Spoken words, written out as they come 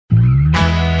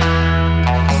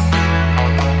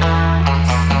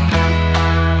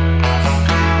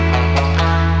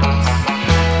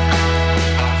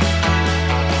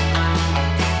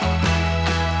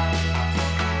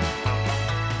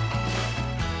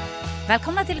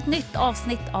Välkomna till ett nytt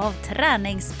avsnitt av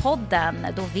Träningspodden.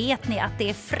 Då vet ni att det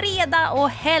är fredag och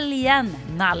helgen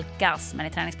nalkas. Men i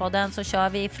Träningspodden så kör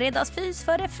vi fredagsfys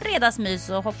före fredagsmys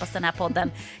och hoppas den här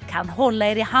podden kan hålla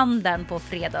er i handen på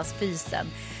fredagsfysen.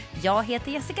 Jag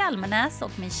heter Jessica Almenäs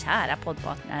och min kära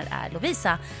poddpartner är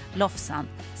Lovisa Lofsan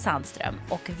Sandström.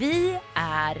 Och vi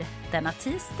är denna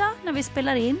tisdag när vi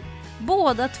spelar in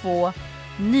båda två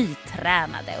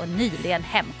nytränade och nyligen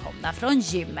hemkomna från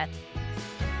gymmet.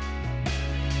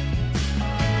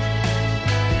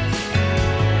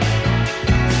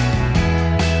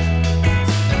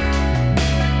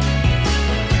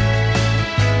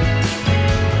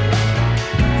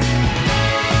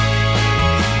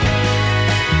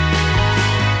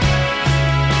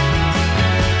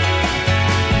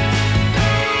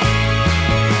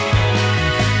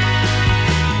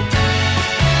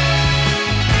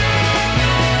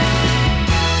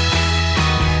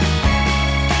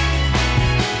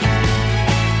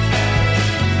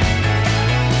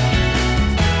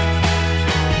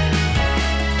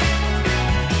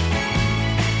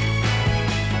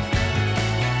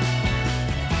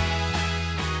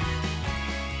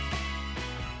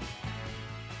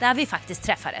 Där vi faktiskt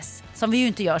träffades, som vi ju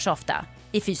inte gör så ofta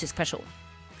i fysisk person.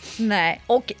 Nej,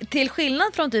 och till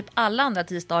skillnad från typ alla andra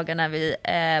tisdagar när vi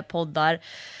poddar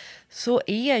så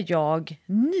är jag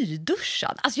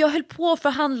nyduschad. Alltså jag höll på att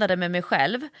förhandla med mig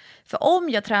själv. För om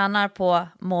jag tränar på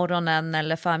morgonen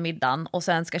eller förmiddagen och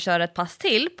sen ska köra ett pass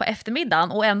till på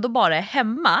eftermiddagen och ändå bara är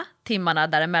hemma timmarna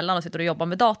däremellan och sitter och jobbar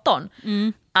med datorn.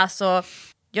 Alltså...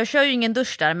 Jag kör ju ingen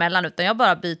dusch däremellan utan jag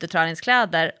bara byter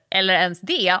träningskläder eller ens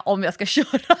det om jag ska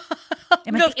köra. Ja,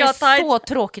 men det är så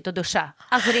tråkigt att duscha.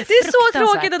 Alltså det är så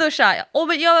tråkigt att duscha.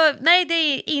 Nej, det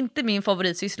är inte min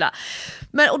favoritsyssla.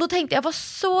 Och då tänkte jag var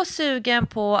så sugen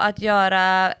på att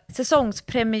göra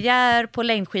säsongspremiär på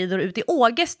längdskidor ute i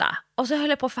Ågesta. Och så höll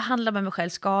jag på att förhandla med mig själv.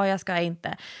 Ska jag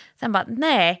inte? Sen bara,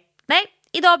 nej.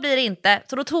 Idag blir det inte.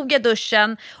 Så då tog jag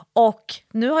duschen och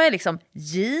nu har jag liksom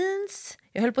jeans.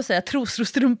 Jag höll på att säga trosor och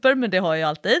strumpor, men det har jag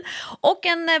alltid. Och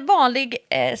en vanlig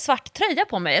svart tröja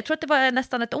på mig. Jag tror att det var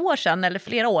nästan ett år sedan eller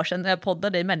flera år sedan när jag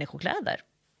poddade i människokläder.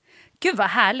 Gud vad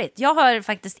härligt. Jag har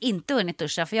faktiskt inte hunnit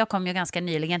duscha för jag kom ju ganska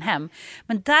nyligen hem.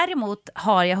 Men däremot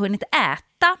har jag hunnit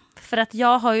äta för att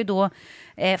jag har ju då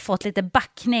fått lite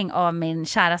backning av min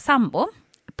kära sambo.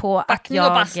 Backning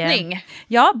och bassning?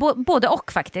 Ja, både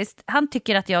och faktiskt. Han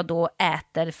tycker att jag då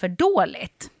äter för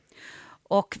dåligt.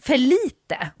 Och för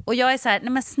lite. Och jag är så här, nej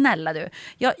men snälla du.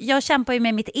 Jag kämpar ju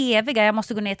med mitt eviga, jag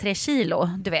måste gå ner 3 kilo.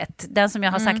 Du vet, den som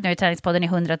jag har sagt nu i Träningspodden i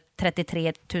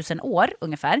 133 000 år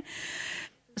ungefär.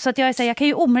 Så att jag är så här, jag kan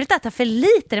ju omöjligt äta för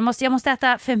lite. Jag måste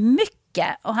äta för mycket.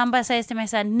 Och han bara säger till mig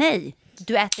så här, nej.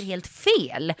 Du äter helt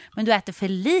fel. Men du äter för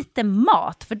lite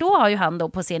mat. För då har ju han då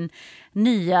på sin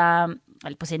nya...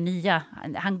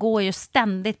 Han går ju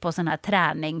ständigt på sån här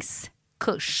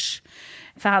träningskurs.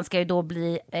 För han ska ju då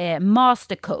bli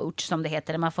mastercoach som det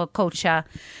heter. Där man får coacha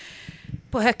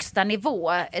på högsta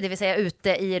nivå. Det vill säga ute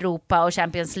i Europa och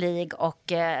Champions League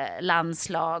och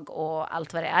landslag och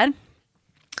allt vad det är.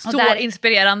 Så där,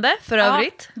 inspirerande för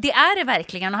övrigt. Det är det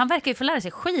verkligen. Och han verkar ju få lära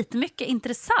sig skitmycket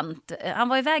intressant. Han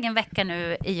var iväg en vecka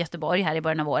nu i Göteborg här i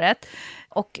början av året.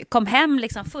 Och kom hem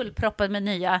liksom fullproppad med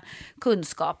nya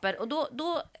kunskaper. Och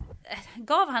då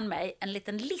gav han mig en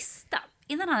liten lista.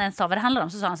 Innan han ens sa vad det handlar om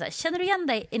så sa han så här: känner du igen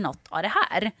dig i något av det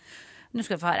här? Nu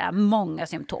ska vi få höra många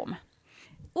symptom.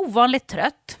 Ovanligt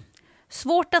trött.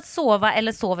 Svårt att sova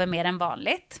eller sover mer än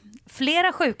vanligt.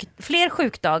 Fler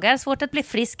sjukdagar. Svårt att bli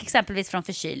frisk exempelvis från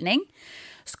förkylning.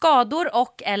 Skador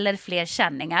och eller fler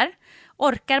känningar.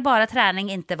 Orkar bara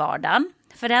träning, inte vardagen.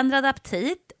 Förändrad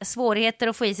aptit. Svårigheter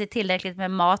att få i sig tillräckligt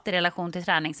med mat i relation till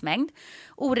träningsmängd.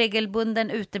 Oregelbunden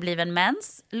utebliven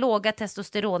mens. Låga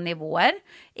testosteronnivåer.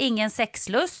 Ingen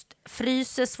sexlust.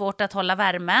 Fryser, svårt att hålla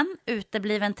värmen.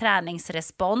 Utebliven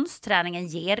träningsrespons. Träningen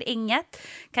ger inget.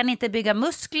 Kan inte bygga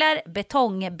muskler.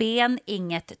 Betongben.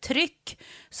 Inget tryck.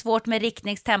 Svårt med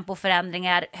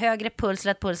riktningstempoförändringar. Högre puls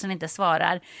eller att pulsen inte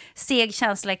svarar. Seg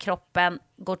känsla i kroppen.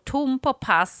 Går tom på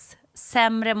pass.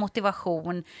 Sämre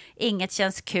motivation, inget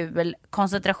känns kul,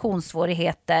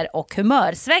 koncentrationssvårigheter och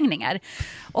humörsvängningar.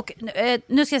 Och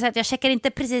nu ska jag säga att jag checkar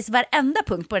inte precis varenda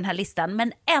punkt på den här listan,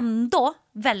 men ändå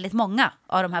väldigt många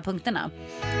av de här punkterna.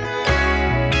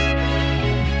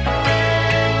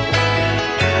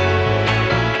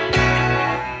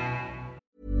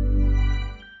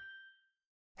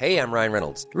 Hey, I'm Ryan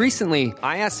Reynolds. Recently,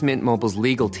 I asked Mint Mobile's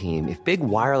legal team if big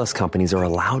wireless companies are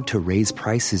allowed to raise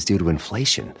prices due to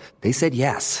inflation. They said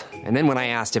yes. And then when I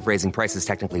asked if raising prices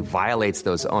technically violates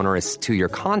those onerous two-year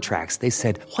contracts, they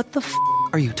said, "What the f***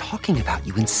 are you talking about,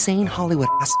 you insane Hollywood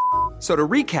ass?" So to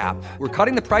recap, we're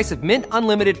cutting the price of Mint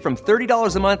Unlimited from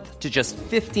 $30 a month to just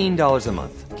 $15 a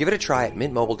month. Give it a try at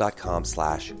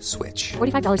mintmobile.com/switch.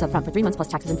 $45 up front for 3 months plus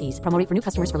taxes and fees. Promo rate for new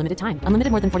customers for limited time.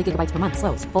 Unlimited more than 40 gigabytes per month.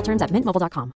 Slows full terms at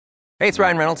mintmobile.com. Hey, it's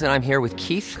Ryan Reynolds, and I'm here with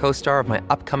Keith, co-star of my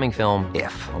upcoming film,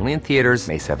 If, only in theaters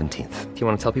May 17th. Do you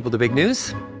want to tell people the big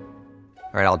news?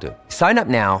 All right, I'll do it. Sign up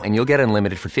now and you'll get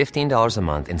unlimited for $15 a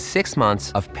month and 6 months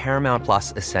of Paramount Plus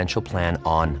Essential Plan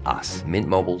on us.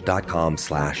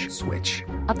 mintmobile.com/switch.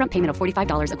 Upfront payment of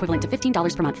 $45 equivalent to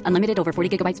 $15 per month. Unlimited over 40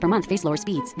 gigabytes per month. Face lower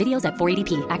speeds. Videos at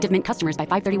 480p. Active Mint customers by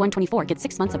 531.24 get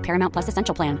 6 months of Paramount Plus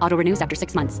Essential Plan. Auto renews after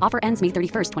 6 months. Offer ends May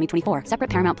 31st, 2024.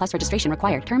 Separate Paramount Plus registration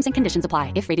required. Terms and conditions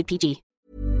apply if rated PG.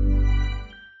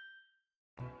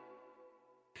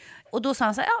 Och då sa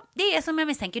han så här, ja, det är som jag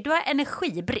misstänker, du har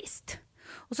energibrist.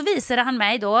 Och så visade han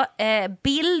mig då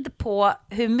bild på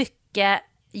hur mycket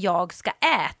jag ska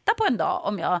äta på en dag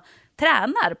om jag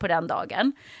tränar på den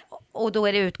dagen. Och då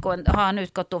är det har han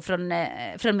utgått då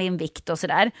från min vikt och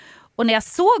sådär. Och när jag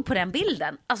såg på den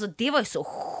bilden, alltså det var ju så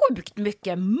sjukt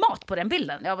mycket mat på den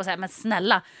bilden. Jag var så här, men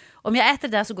snälla, om jag äter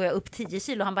det där så går jag upp 10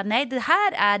 kilo. Han bara, nej, det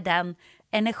här är den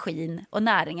energin och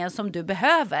näringen som du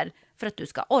behöver för att du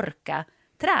ska orka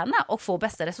träna och få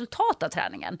bästa resultat av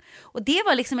träningen. Och det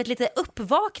var liksom ett lite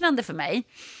uppvaknande för mig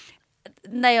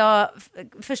när jag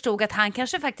förstod att han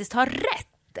kanske faktiskt har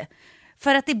rätt.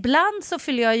 För att ibland så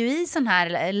fyller jag ju i sån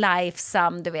här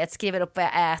Lifesum, du vet, skriver upp vad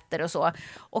jag äter och så.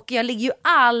 Och jag ligger ju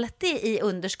alltid i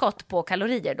underskott på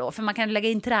kalorier då, för man kan lägga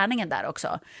in träningen där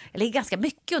också. Jag ligger ganska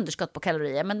mycket underskott på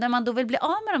kalorier, men när man då vill bli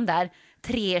av med de där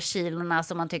 3 kilorna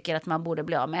som man tycker att man borde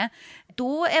bli av med,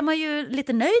 då är man ju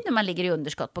lite nöjd när man ligger i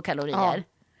underskott på kalorier. Ja.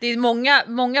 Det är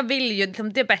många vill ju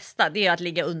liksom, det bästa, det är att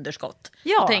ligga underskott.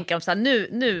 Ja. Och tänka om så här,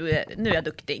 nu är jag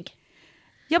duktig.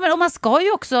 Ja, men man ska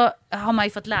ju också, har man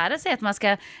ju fått lära sig att man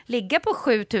ska ligga på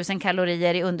 7000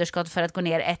 kalorier i underskott för att gå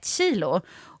ner 1 kilo.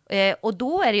 Och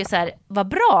då är det ju så här, vad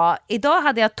bra, idag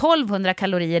hade jag 1200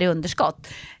 kalorier i underskott.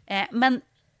 Men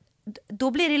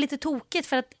då blir det lite tokigt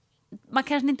för att man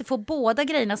kanske inte får båda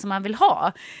grejerna som man vill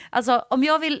ha. Alltså om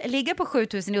jag vill ligga på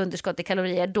 7000 i underskott i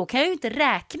kalorier, då kan jag ju inte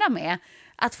räkna med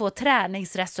att få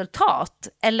träningsresultat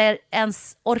eller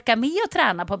ens orka med att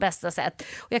träna på bästa sätt.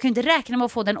 Och jag kan inte räkna med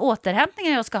att få den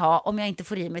återhämtningen jag ska ha om jag inte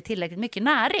får i mig tillräckligt mycket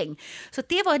näring. Så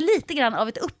det var lite grann av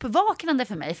ett uppvaknande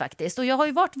för mig faktiskt. Och jag har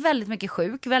ju varit väldigt mycket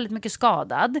sjuk, väldigt mycket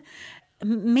skadad.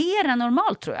 Mer än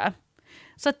normalt tror jag.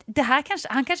 Så att det här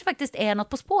han kanske faktiskt är något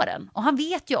på spåren. Och han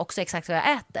vet ju också exakt vad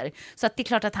jag äter. Så att det är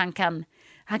klart att han kan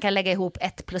lägga ihop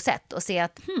 1 + 1 och se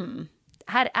att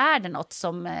här är det något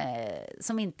som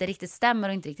inte riktigt stämmer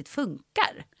och inte riktigt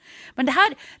funkar. Men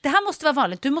det här måste vara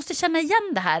vanligt. Du måste känna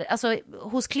igen det här alltså,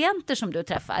 hos klienter som du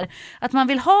träffar. Att man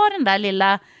vill ha den där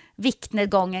lilla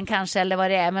viktnedgången kanske eller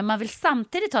vad det är. Men man vill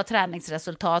samtidigt ha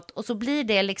träningsresultat och så blir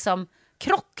det liksom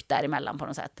krock däremellan på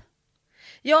något sätt.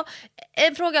 Ja,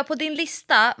 en fråga på din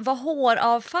lista, var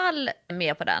håravfall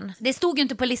med på den? Det stod ju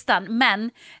inte på listan,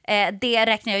 men det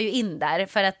räknar jag ju in där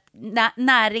för att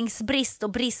näringsbrist och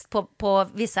brist på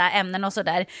vissa ämnen och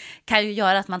sådär kan ju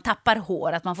göra att man tappar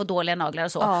hår, att man får dåliga naglar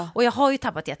och så. Ja. Och jag har ju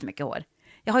tappat jättemycket hår.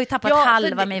 Jag har ju tappat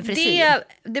halva min frisyr.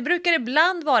 Det brukar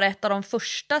ibland vara ett av de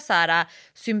första så här,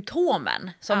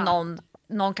 symptomen som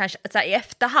någon kanske så här, i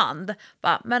efterhand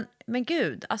bara, men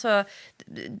gud, alltså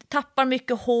tappar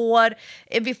mycket hår,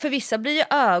 för vissa blir ju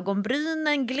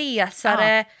ögonbrynen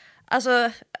glesare,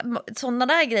 alltså sådana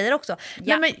där grejer också.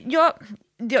 Ja. Men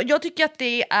jag tycker att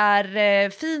det är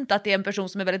fint att det är en person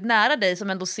som är väldigt nära dig som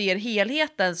ändå ser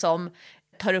helheten som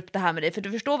tar upp det här med dig, för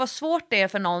du förstår vad svårt det är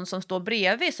för någon som står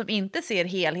bredvid som inte ser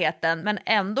helheten men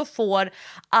ändå får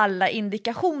alla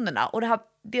indikationerna. Och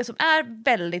det som är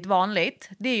väldigt vanligt,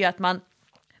 det är ju att man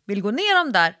vill gå ner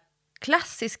de där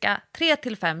klassiska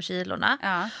 3-5 kilorna.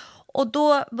 Ja. Och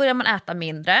då börjar man äta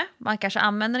mindre. Man kanske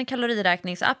använder en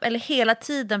kaloriräkningsapp eller hela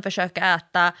tiden försöka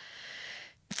äta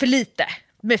för lite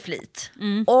med flit.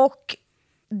 Och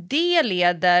det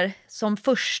leder som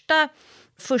första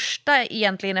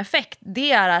egentligen effekt,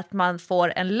 det är att man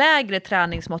får en lägre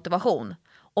träningsmotivation.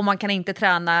 Och man kan inte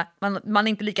träna, man är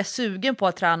inte lika sugen på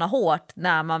att träna hårt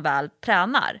när man väl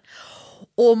tränar.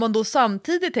 Och om man då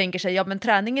samtidigt tänker sig, ja men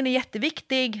träningen är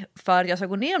jätteviktig för att jag ska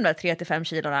gå ner de där 3-5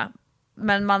 kilorna.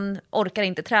 Men man orkar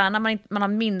inte träna, man har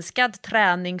minskad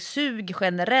träningssug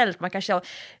generellt. Man kanske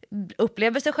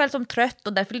upplever sig själv som trött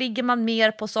och därför ligger man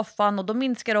mer på soffan. Och då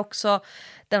minskar också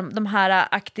de här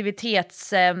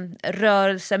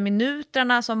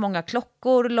aktivitetsrörelseminuterna som många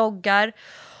klockor loggar.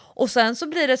 Och sen så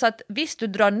blir det så att visst, du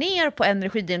drar ner på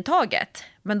energiintaget,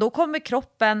 men då kommer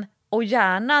kroppen och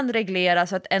hjärnan reglera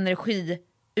så att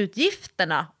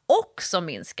energiutgifterna också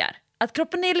minskar. Att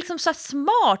kroppen är liksom så här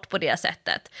smart på det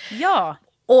sättet. Ja.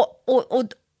 Och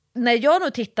när jag nu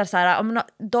tittar så här, om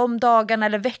de dagarna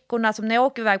eller veckorna som när jag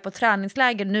åker iväg på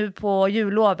träningsläger nu på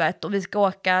jullovet och vi ska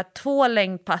åka 2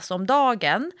 längdpass om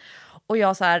dagen och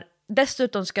jag så här,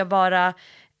 dessutom ska vara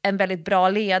en väldigt bra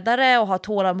ledare och ha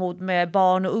tålamod med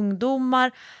barn och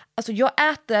ungdomar. Alltså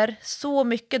jag äter så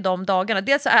mycket de dagarna.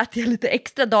 Dels så äter jag lite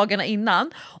extra dagarna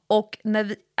innan och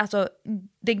alltså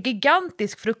det är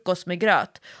gigantisk frukost med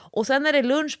gröt. Och sen när det är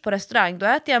lunch på restaurang då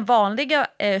äter jag en vanliga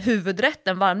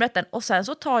huvudrätten, varmrätten och sen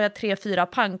så tar jag 3-4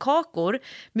 pannkakor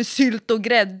med sylt och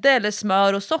grädde eller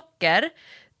smör och socker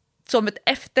som ett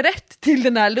efterrätt till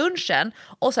den här lunchen.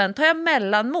 Och sen tar jag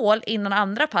mellanmål innan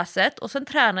andra passet och sen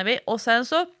tränar vi och sen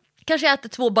så kanske jag äter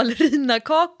 2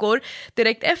 ballerinakakor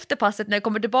direkt efter passet när jag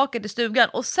kommer tillbaka till stugan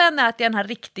och sen äter jag den här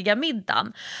riktiga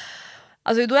middagen.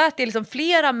 Alltså då äter jag liksom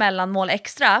flera mellanmål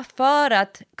extra för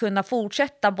att kunna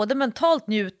fortsätta både mentalt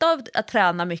njuta av att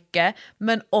träna mycket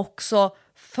men också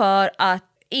för att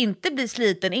inte bli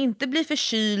sliten, inte bli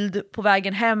förkyld på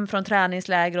vägen hem från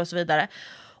träningsläger och så vidare.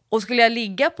 Och skulle jag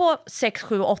ligga på 6,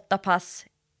 7, 8 pass,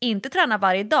 inte träna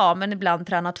varje dag men ibland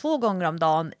träna 2 gånger om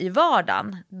dagen i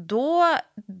vardagen,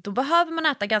 då behöver man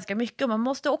äta ganska mycket och man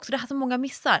måste också, det här som många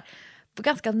missar, vara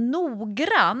ganska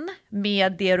noggrann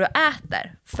med det du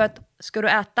äter. För att ska du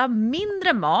äta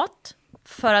mindre mat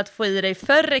för att få i dig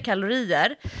färre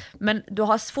kalorier men du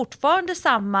har fortfarande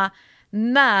samma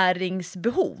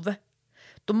näringsbehov,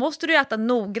 då måste du äta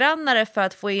noggrannare för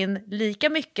att få in lika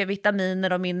mycket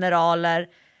vitaminer och mineraler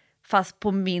fast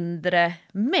på mindre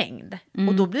mängd.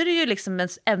 Och då blir det ju liksom en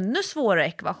ännu svårare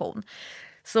ekvation.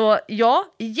 Så ja,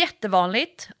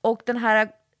 jättevanligt. Och den här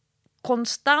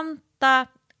konstanta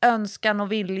önskan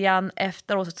och viljan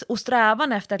efter och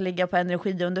strävan efter att ligga på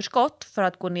energiunderskott för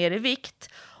att gå ner i vikt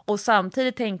och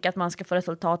samtidigt tänka att man ska få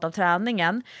resultat av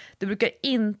träningen, det brukar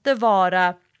inte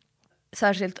vara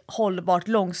särskilt hållbart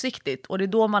långsiktigt. Och det är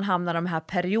då man hamnar i de här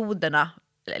perioderna.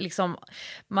 Liksom,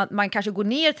 man kanske går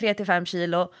ner 3-5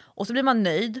 kilo och så blir man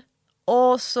nöjd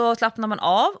och så slappnar man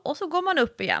av och så går man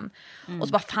upp igen. Och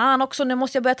så bara fan också, nu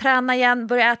måste jag börja träna igen,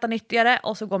 börja äta nyttigare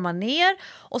och så går man ner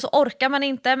och så orkar man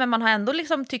inte men man har ändå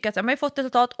liksom tyckt att man har fått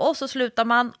resultat och så slutar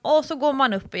man och så går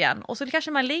man upp igen. Och så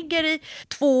kanske man ligger i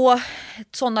 2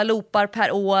 sådana loopar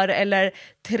per år eller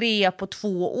 3 på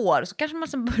 2 år, så kanske man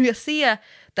sen börjar se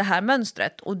det här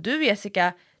mönstret. Och du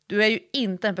Jessica, du är ju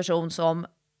inte en person som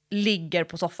ligger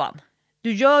på soffan.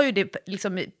 Du gör ju det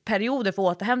liksom i perioder för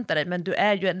att återhämta dig, men du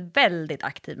är ju en väldigt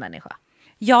aktiv människa.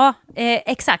 Ja,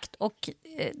 exakt. Och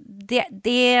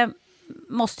det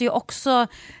måste ju också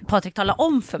Patrik tala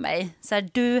om för mig. Så här,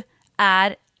 du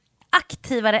är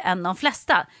aktivare än de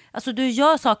flesta. Alltså du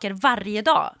gör saker varje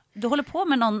dag. Du håller på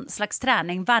med någon slags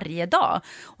träning varje dag.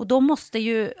 Och då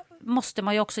måste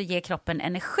man ju också ge kroppen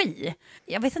energi.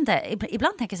 Jag vet inte,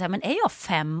 ibland tänker jag så här, men är jag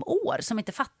 5 år som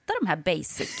inte fattar de här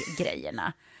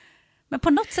basic-grejerna? Men på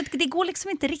något sätt, det går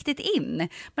liksom inte riktigt in.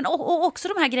 Men och också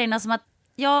de här grejerna som att,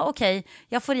 ja okej,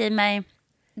 jag får i mig,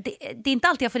 det är inte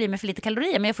alltid jag får i mig för lite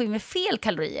kalorier, men jag får i mig fel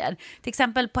kalorier. Till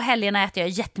exempel på helgerna äter jag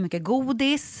jättemycket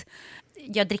godis.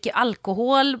 Jag dricker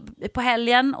alkohol på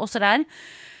helgen och sådär.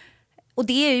 Och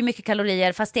det är ju mycket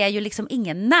kalorier, fast det är ju liksom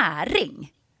ingen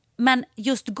näring. Men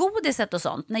just godiset och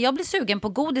sånt, när jag blir sugen på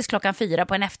godis 4:00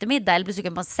 på en eftermiddag eller blir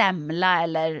sugen på en semla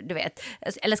eller du vet,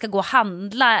 eller ska gå och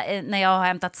handla när jag har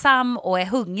hämtat Sam och är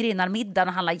hungrig innan middagen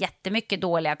och handlar jättemycket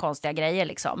dåliga konstiga grejer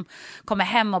liksom. Kommer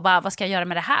hem och bara, vad ska jag göra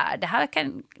med det här? Det här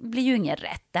blir ju ingen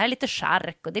rätt. Det här är lite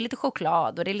chark och det är lite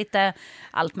choklad och det är lite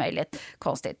allt möjligt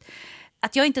konstigt.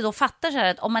 Att jag inte då fattar så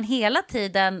här att om man hela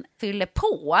tiden fyller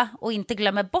på och inte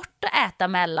glömmer bort att äta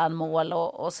mellanmål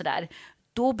och sådär,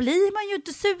 då blir man ju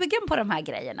inte sugen på de här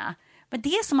grejerna. Men det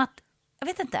är som att, jag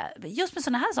vet inte, just med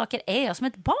såna här saker är jag som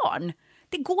ett barn.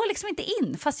 Det går liksom inte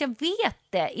in, fast jag vet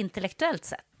det intellektuellt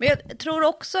sett. Men jag tror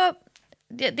också,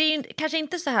 det är kanske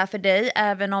inte så här för dig,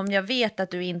 även om jag vet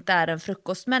att du inte är en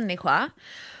frukostmänniska.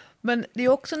 Men det är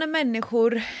också när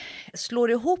människor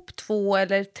slår ihop 2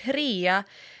 eller 3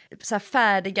 så här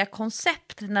färdiga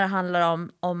koncept när det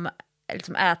handlar om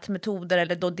liksom ätmetoder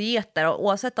eller då dieter. Och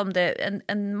oavsett om det,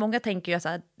 många tänker ju så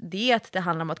här, diet det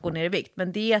handlar om att gå ner i vikt,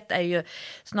 men diet är ju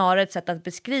snarare ett sätt att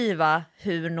beskriva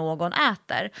hur någon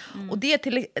äter. Och det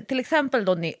är till exempel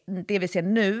då det vi ser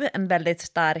nu, en väldigt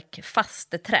stark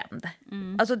fastetrend.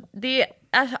 Alltså det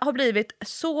har blivit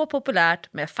så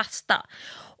populärt med fasta.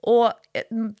 Och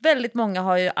väldigt många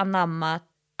har ju anammat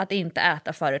att inte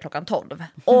äta före 12:00.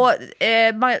 Och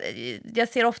jag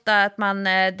ser ofta att man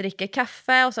dricker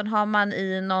kaffe och sen har man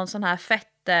i någon sån här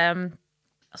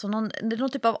det är någon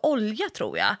typ av olja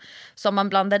tror jag som man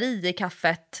blandar i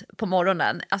kaffet på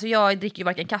morgonen. Alltså jag dricker ju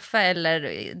varken kaffe eller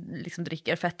liksom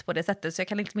dricker fett på det sättet, så jag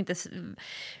kan liksom inte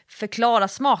förklara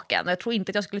smaken. Och jag tror inte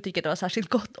att jag skulle tycka att det var särskilt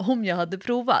gott om jag hade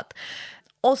provat.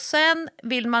 Och sen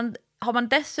har man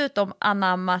dessutom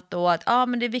anammat då att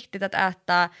men det är viktigt att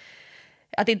äta,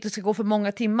 att det inte ska gå för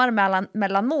många timmar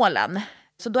mellan målen.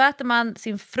 Så då äter man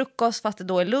sin frukost fast det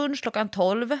då är lunch klockan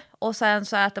 12 och sen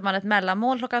så äter man ett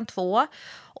mellanmål klockan 2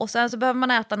 och sen så behöver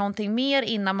man äta någonting mer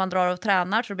innan man drar och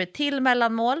tränar så det blir till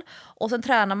mellanmål och sen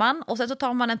tränar man och sen så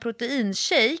tar man en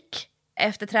proteinshake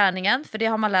efter träningen, för det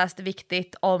har man läst är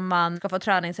viktigt om man ska få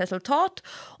träningsresultat,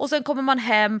 och sen kommer man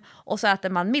hem och så äter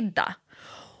man middag.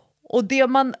 Och det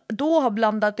man då har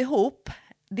blandat ihop,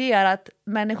 det är att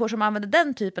människor som använder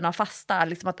den typen av fasta,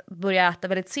 liksom att börja äta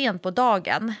väldigt sent på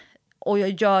dagen och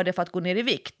jag gör det för att gå ner i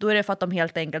vikt, då är det för att de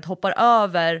helt enkelt hoppar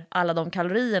över alla de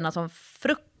kalorierna som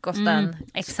frukosten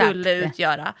skulle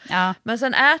utgöra. Ja. Men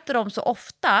sen äter de så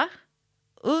ofta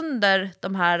under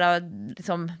de här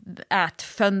liksom,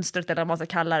 ätfönstret eller vad man ska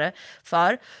kalla det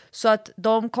för, så att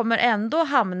de kommer ändå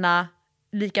hamna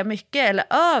lika mycket eller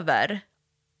över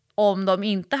om de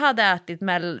inte hade ätit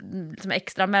liksom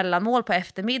extra mellanmål på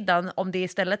eftermiddagen, om det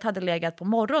istället hade legat på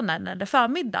morgonen eller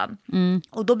förmiddagen.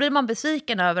 Och då blir man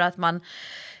besviken över att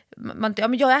men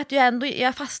jag äter ju ändå,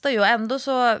 jag fastar ju och ändå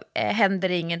så händer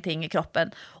det ingenting i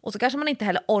kroppen. Och så kanske man inte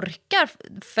heller orkar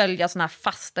följa såna här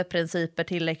fasta principer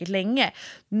tillräckligt länge.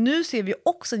 Nu ser vi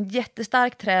också en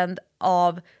jättestark trend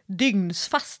av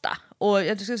dygnsfasta. Och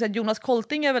jag skulle säga att Jonas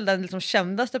Kolting är väl den liksom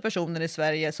kändaste personen i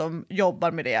Sverige som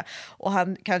jobbar med det. Och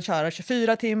han kan köra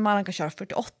 24 timmar, han kan köra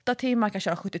 48 timmar, han kan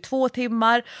köra 72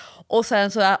 timmar. Och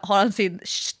sen så har han sin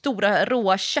stora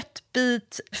råa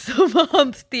köttbit som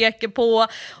han steker på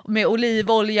med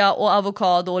olivolja och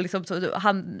avokado. Och liksom, så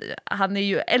han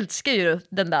älskar ju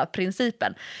den där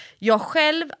principen. Jag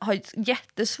själv har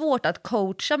jättesvårt att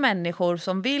coacha människor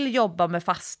som vill jobba med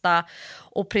fasta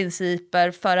och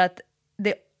principer, för att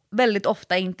det väldigt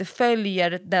ofta inte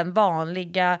följer den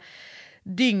vanliga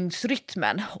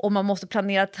dygnsrytmen, och man måste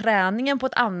planera träningen på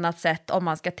ett annat sätt om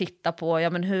man ska titta på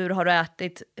hur har du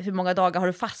ätit, hur många dagar har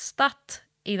du fastat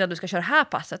innan du ska köra det här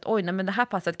passet. Men det här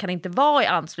passet kan inte vara i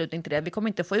anslutning till det, vi kommer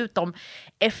inte få ut de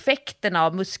effekterna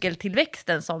av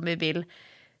muskeltillväxten som vi vill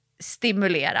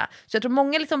stimulera. Så jag tror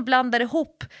många liksom blandar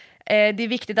ihop. Det är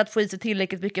viktigt att få i sig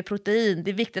tillräckligt mycket protein,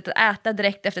 det är viktigt att äta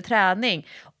direkt efter träning,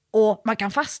 och man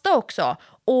kan fasta också,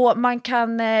 och man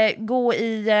kan gå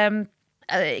i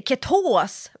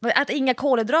ketos, äta inga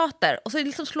kolhydrater, och så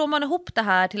liksom slår man ihop det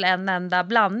här till en enda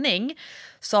blandning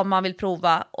som man vill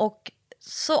prova, och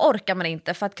så orkar man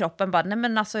inte för att kroppen bara, nej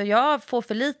men alltså jag får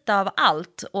för lite av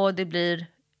allt och det blir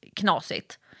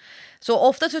knasigt. Så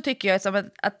ofta så tycker jag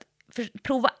att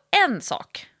prova en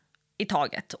sak i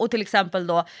taget, och till exempel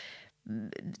då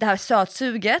det här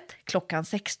sötsuget klockan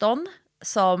 16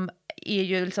 som är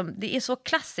ju liksom, det är så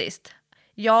klassiskt.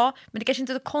 Ja, men det kanske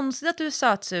inte är så konstigt att du är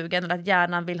sötsugen eller att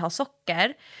hjärnan vill ha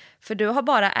socker, för du har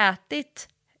bara ätit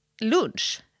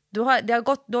lunch. Du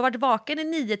har varit vaken i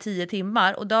 9-10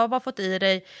 timmar och du har bara fått i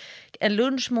dig en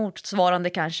lunch motsvarande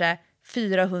kanske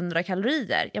 400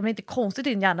 kalorier. Ja, men det är inte konstigt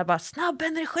att din hjärna bara snabb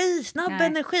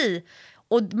energi.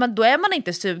 Och då är man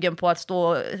inte sugen på att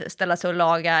ställa sig och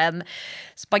laga en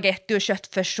spaghetti och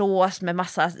köttfärssås med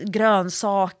massa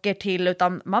grönsaker till,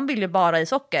 utan man vill ju bara i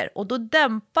socker. Och då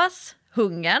dämpas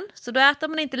hungern, så då äter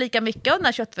man inte lika mycket av den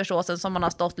här köttfärssåsen som man har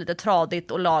stått lite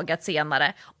tradigt och lagat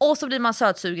senare. Och så blir man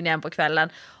sötsugen igen på kvällen.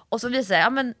 Och så visar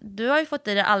jag, men du har ju fått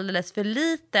i dig alldeles för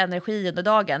lite energi under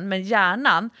dagen, men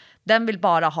hjärnan, den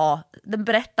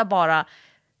berättar bara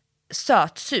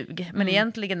sötsug, men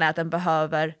egentligen är att den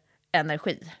behöver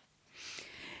energi.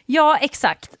 Ja,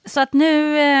 exakt. Så att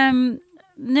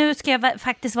nu ska jag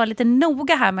faktiskt vara lite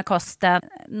noga här med kosten.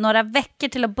 Några veckor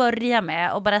till att börja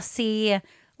med och bara se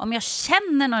om jag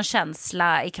känner någon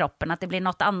känsla i kroppen att det blir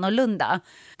något annorlunda.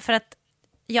 För att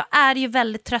jag är ju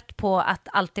väldigt trött på att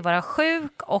alltid vara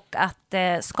sjuk och att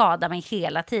skada mig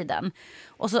hela tiden.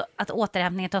 Och så att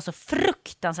återhämtningen tar så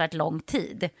fruktansvärt lång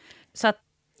tid. Så att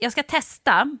jag ska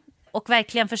testa och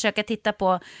verkligen försöka titta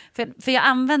på, för jag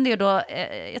använder ju då,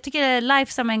 jag tycker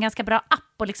Lifesum är en ganska bra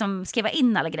app att liksom skriva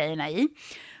in alla grejerna i.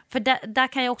 För där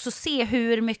kan jag också se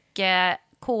hur mycket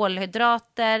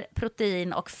kolhydrater,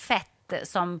 protein och fett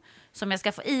som jag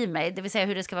ska få i mig, det vill säga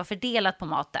hur det ska vara fördelat på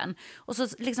maten. Och så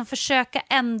liksom försöka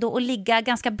ändå att ligga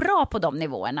ganska bra på de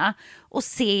nivåerna och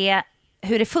se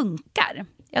hur det funkar.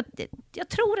 Jag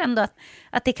tror ändå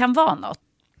att det kan vara något.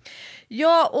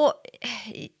 Ja, och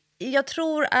jag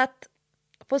tror att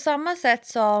på samma sätt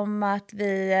som att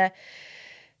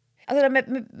alltså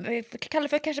vi kallar det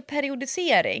för kanske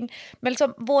periodisering. Men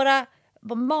liksom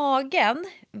magen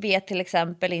vet till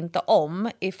exempel inte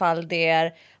om ifall det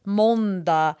är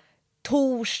måndag,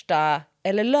 torsdag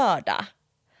eller lördag.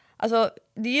 Alltså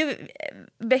det är ju,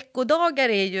 veckodagar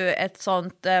är ju ett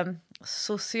sånt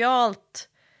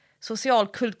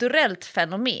socialkulturellt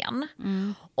fenomen.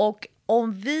 Och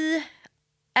om vi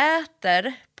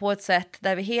äter på ett sätt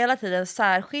där vi hela tiden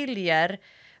särskiljer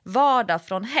vardag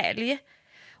från helg,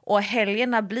 och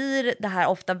helgerna blir det här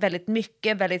ofta väldigt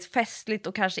mycket, väldigt festligt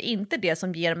och kanske inte det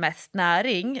som ger mest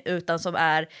näring utan som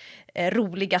är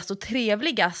roligast och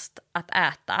trevligast att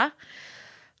äta,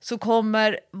 så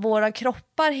kommer våra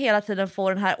kroppar hela tiden få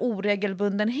den här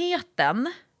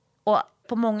oregelbundenheten och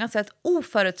på många sätt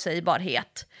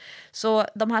oförutsägbarhet. Så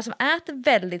de här som äter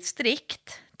väldigt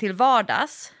strikt till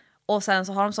vardags och sen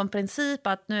så har de som princip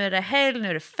att nu är det helg, nu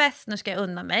är det fest, nu ska jag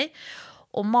unna mig.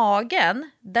 Och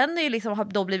magen, den är ju liksom, har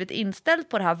då blivit inställd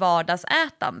på det här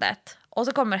vardagsätandet. Och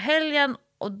så kommer helgen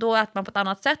och då äter man på ett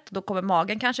annat sätt. Då kommer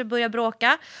magen kanske börja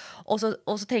bråka. Och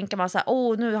så tänker man så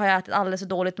här, nu har jag ätit alldeles för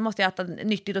dåligt, nu måste jag äta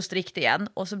nyttigt och strikt igen.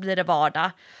 Och så blir det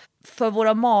vardag. För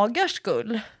våra magars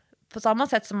skull, på samma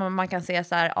sätt som man kan säga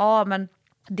så här, men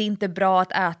det är inte bra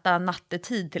att äta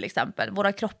nattetid till exempel.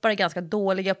 Våra kroppar är ganska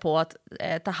dåliga på att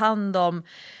ta hand om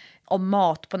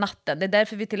mat på natten. Det är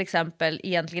därför vi till exempel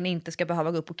egentligen inte ska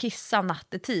behöva gå upp och kissa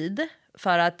nattetid.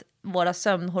 För att våra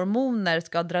sömnhormoner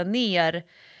ska dra ner,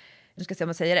 nu ska jag se om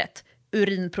jag säger rätt,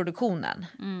 urinproduktionen.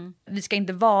 Vi ska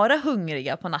inte vara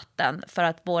hungriga på natten för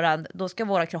att då ska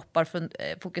våra kroppar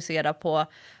fokusera på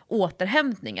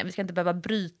återhämtningen. Vi ska inte behöva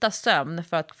bryta sömn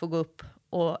för att få gå upp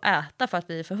och äta för att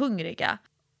vi är för hungriga.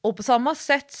 Och på samma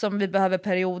sätt som vi behöver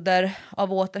perioder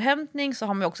av återhämtning så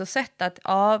har man också sett att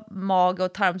mage-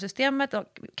 och tarmsystemet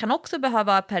kan också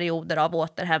behöva perioder av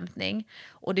återhämtning.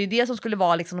 Och det är det som skulle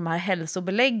vara liksom de här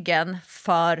hälsobeläggen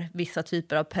för vissa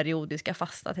typer av periodiska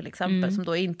fasta till exempel, som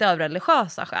då inte är av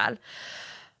religiösa skäl.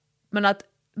 Men att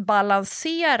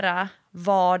balansera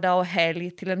vardag och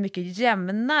helg till en mycket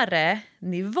jämnare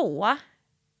nivå,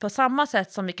 på samma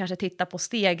sätt som vi kanske tittar på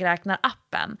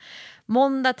stegräknarappen.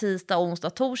 Måndag, tisdag, onsdag,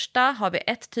 torsdag har vi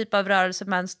ett typ av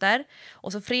rörelsemönster.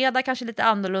 Och så fredag kanske lite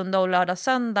annorlunda och lördag,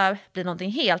 söndag blir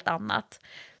någonting helt annat.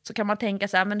 Så kan man tänka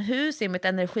så här, men hur ser mitt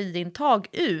energiintag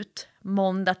ut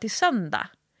måndag till söndag?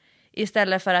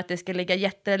 Istället för att det ska ligga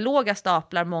jättelåga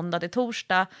staplar måndag till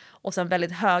torsdag och sen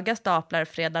väldigt höga staplar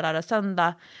fredag, lördag,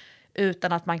 söndag.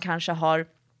 Utan att man kanske har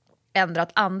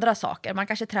ändrat andra saker. Man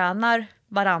kanske tränar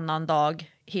varannan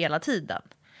dag hela tiden.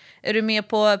 Är du med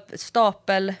på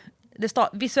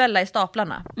visuella i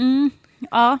staplarna?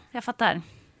 Ja, jag fattar.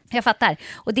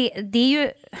 Och det är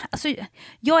ju, alltså,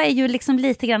 jag är ju liksom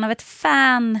lite grann av ett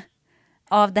fan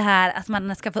av det här att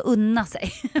man ska få unna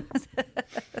sig.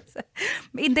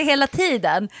 Inte hela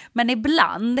tiden, men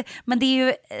ibland. Men det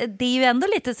är ju ändå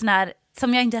lite sån här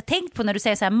som jag inte har tänkt på när du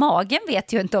säger så här, magen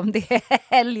vet ju inte om det är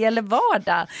helg eller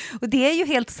vardag. Och det är ju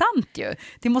helt sant ju.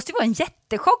 Det måste ju vara en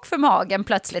jättechock för magen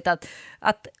plötsligt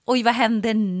att oj, vad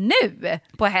händer nu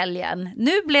på helgen?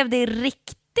 Nu blev det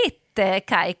riktigt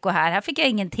kajko här. Här fick jag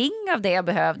ingenting av det jag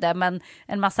behövde, men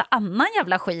en massa annan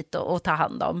jävla skit att ta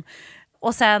hand om.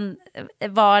 Och sen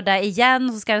vardag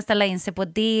igen, så ska den ställa in sig på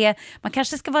det. Man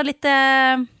kanske ska vara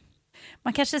lite...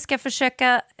 Man kanske ska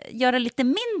försöka göra lite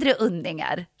mindre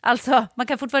undningar. Alltså, man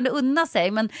kan fortfarande unna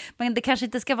sig, men det kanske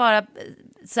inte ska vara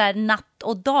så här natt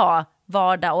och dag,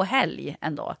 vardag och helg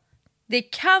ändå. Det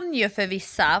kan ju för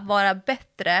vissa vara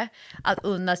bättre att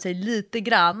unna sig lite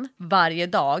grann varje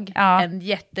dag än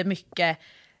jättemycket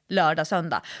lördag,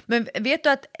 söndag. Men vet du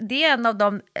att det är en av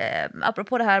de,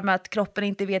 apropå det här med att kroppen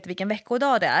inte vet vilken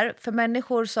veckodag det är, för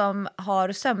människor som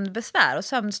har sömnbesvär och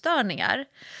sömnstörningar,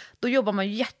 då jobbar man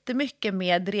ju jättemycket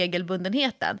med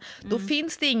regelbundenheten. Då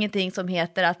finns det ingenting som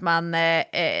heter att man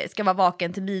ska vara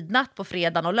vaken till midnatt på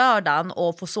fredagen och lördagen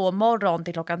och få sovmorgon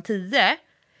till 10:00,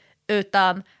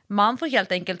 utan man får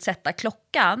helt enkelt sätta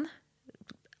klockan.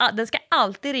 Den ska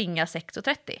alltid ringa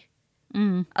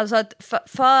 6:30. Alltså att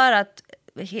för att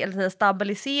hela tiden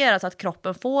stabilisera så att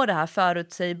kroppen får det här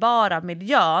förutsägbara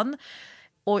miljön.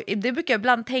 Och det brukar jag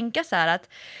ibland tänka så här att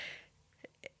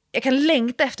jag kan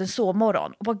längta efter en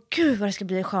sovmorgon och bara, gud vad det ska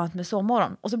bli skönt med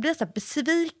sovmorgon. Och så blir jag så här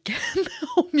besviken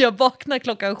om jag vaknar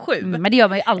 7:00. Men det gör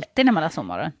man ju alltid när man har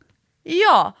sovmorgon.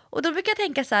 Ja, och då brukar jag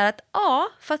tänka så här att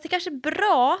fast det kanske är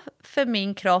bra för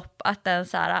min kropp att den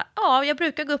så här, jag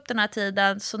brukar gå upp den här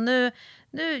tiden, så nu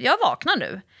jag vaknar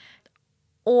nu.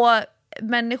 Och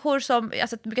människor som,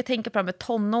 alltså jag brukar tänka på det med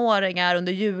tonåringar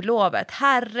under jullovet.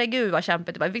 Herregud vad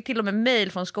kämpigt det var. Vi fick till och med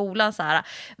mejl från skolan så här,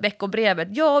 veckobrevet.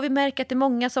 Ja, vi märker att det är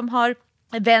många som har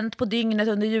vänt på dygnet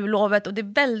under jullovet och det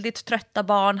är väldigt trötta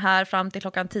barn här fram till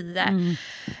klockan 10.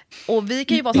 Och vi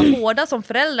kan ju vara så hårda som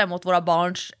föräldrar mot våra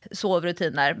barns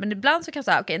sovrutiner, men ibland så kan jag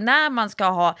säga okej, när man ska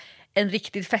ha en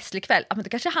riktigt festlig kväll, det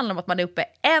kanske handlar om att man är uppe 1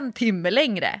 timme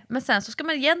längre, men sen så ska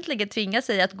man egentligen tvinga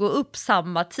sig att gå upp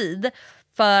samma tid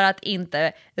för att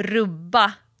inte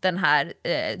rubba den här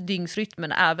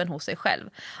dygnsrytmen även hos sig själv.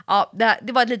 Ja,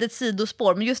 det var ett litet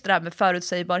sidospår, men just det här med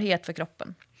förutsägbarhet för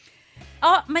kroppen.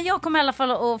 Ja, men jag kommer i alla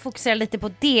fall att fokusera lite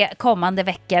på det kommande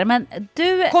veckor. Men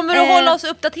du... Kommer du hålla oss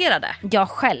uppdaterade? Ja,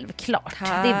 självklart.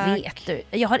 Tack. Det vet du.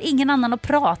 Jag har ingen annan att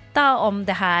prata om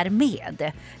det här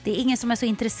med. Det är ingen som är så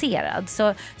intresserad.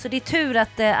 Så det är tur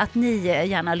att ni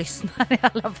gärna lyssnar i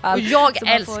alla fall. Och jag så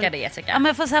älskar det, Jessica. Ja,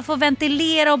 men får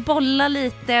ventilera och bolla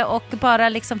lite och bara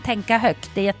liksom tänka högt.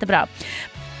 Det är jättebra.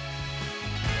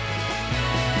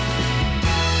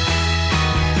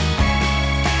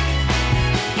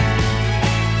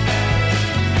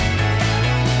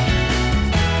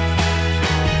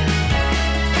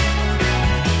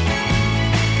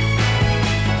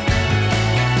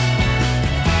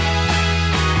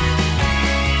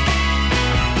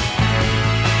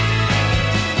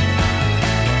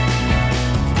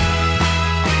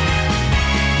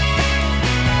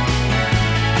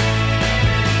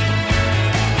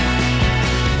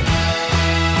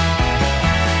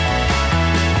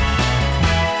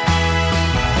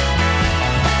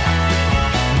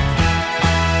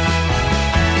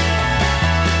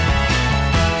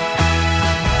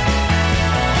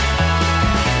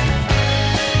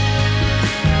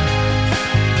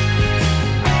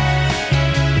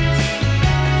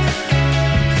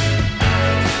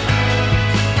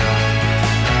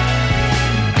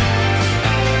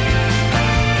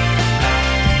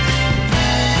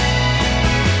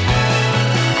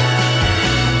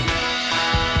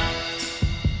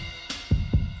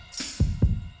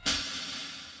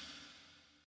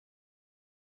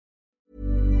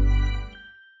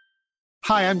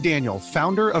 Hi, I'm Daniel,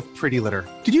 founder of Pretty Litter.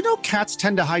 Did you know cats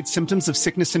tend to hide symptoms of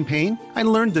sickness and pain? I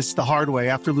learned this the hard way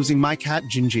after losing my cat,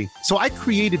 Gingy. So I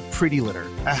created Pretty Litter,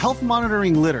 a health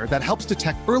monitoring litter that helps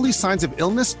detect early signs of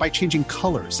illness by changing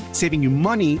colors, saving you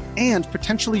money and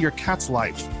potentially your cat's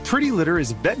life. Pretty Litter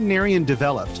is veterinarian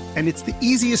developed, and it's the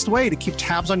easiest way to keep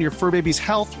tabs on your fur baby's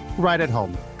health right at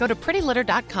home. Go to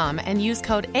prettylitter.com and use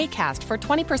code ACAST for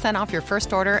 20% off your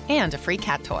first order and a free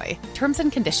cat toy. Terms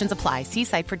and conditions apply. See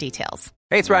site for details.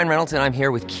 Hey, it's Ryan Reynolds, and I'm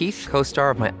here with Keith, co-star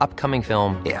of my upcoming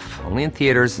film, If, only in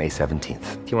theaters May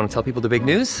 17th. Do you want to tell people the big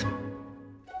news?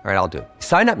 All right, I'll do it.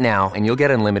 Sign up now and you'll get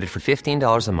unlimited for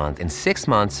 $15 a month and 6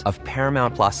 months of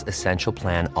Paramount Plus Essential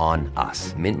Plan on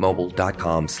us.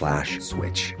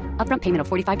 MintMobile.com/switch. Upfront payment of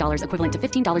 $45 equivalent to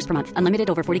 $15 per month. Unlimited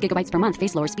over 40 gigabytes per month.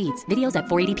 Face lower speeds. Videos at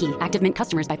 480p. Active Mint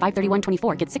customers by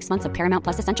 531.24 get 6 months of Paramount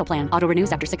Plus Essential Plan. Auto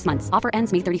renews after 6 months. Offer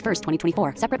ends May 31st,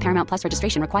 2024. Separate Paramount Plus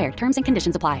registration required. Terms and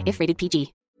conditions apply if rated PG.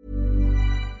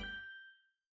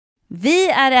 Vi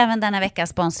är även denna vecka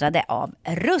sponsrade av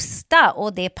Rusta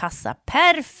och det passar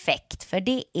perfekt för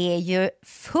det är ju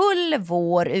full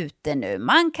vår ute nu.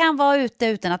 Man kan vara ute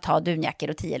utan att ha dunjackor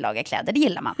och 10 lager kläder, det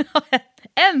gillar man.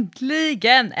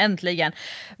 Äntligen.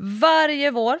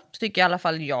 Varje vår tycker i alla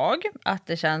fall jag att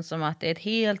det känns som att det är ett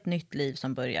helt nytt liv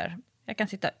som börjar. Jag kan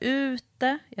sitta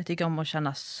ute, jag tycker om att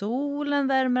känna solen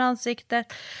värmer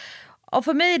ansiktet. Och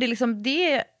för mig är det liksom,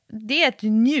 det är ett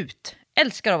njut.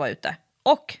 Älskar att vara ute.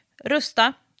 Och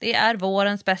Rusta, det är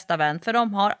vårens bästa vän för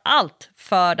de har allt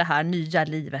för det här nya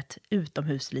livet,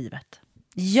 utomhuslivet.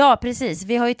 Ja, precis.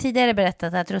 Vi har ju tidigare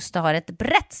berättat att Rusta har ett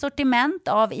brett sortiment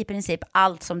av i princip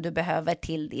allt som du behöver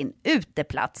till din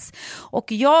uteplats.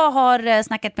 Och jag har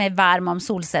snackat mig varm om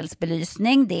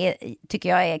solcellsbelysning. Det tycker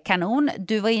jag är kanon.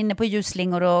 Du var inne på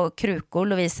ljusslingor och krukor,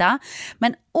 Lovisa.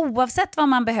 Men oavsett vad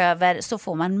man behöver så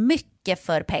får man mycket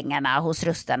för pengarna hos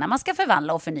Rusta när man ska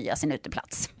förvandla och förnya sin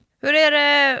uteplats. Hur är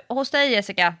det hos dig,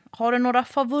 Jessica? Har du några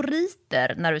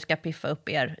favoriter när du ska piffa upp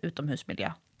er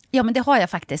utomhusmiljö? Ja, men det har jag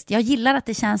faktiskt. Jag gillar att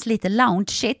det känns lite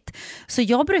lounge-shit. Så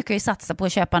jag brukar ju satsa på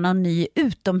att köpa någon ny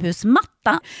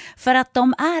utomhusmatta. För att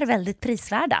de är väldigt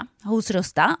prisvärda hos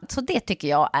Rusta. Så det tycker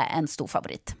jag är en stor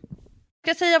favorit.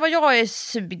 Jag ska säga vad jag är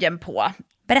sugen på.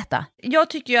 Berätta. Jag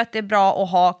tycker ju att det är bra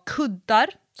att ha kuddar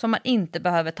som man inte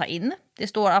behöver ta in. Det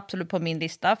står absolut på min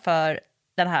lista för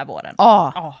den här våren.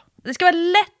 Ja. Det ska vara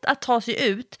lätt att ta sig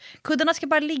ut. Kuddarna ska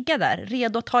bara ligga där,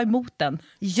 redo att ta emot den.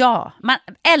 Ja, man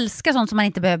älskar sånt som man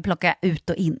inte behöver plocka ut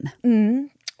och in.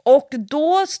 Och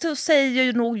då så säger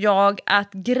ju nog jag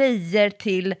att grejer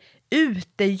till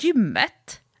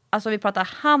utegymmet, alltså vi pratar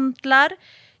hantlar,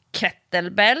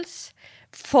 kettlebells,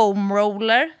 foam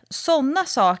roller, sådana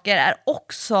saker är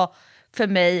också för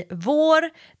mig vår,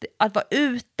 att vara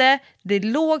ute, det är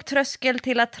låg tröskel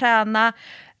till att träna.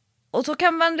 Och så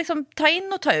kan man liksom ta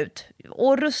in och ta ut.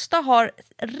 Och Rusta har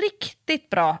riktigt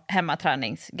bra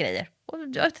hemmaträningsgrejer. Och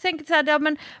jag tänker så här, ja,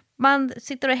 men man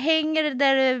sitter och hänger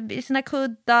där i sina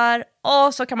kuddar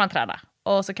och så kan man träna.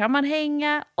 Och så kan man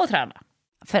hänga och träna.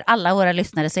 För alla våra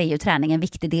lyssnare så är ju träning en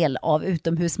viktig del av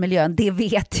utomhusmiljön, det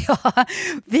vet jag.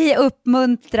 Vi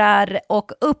uppmuntrar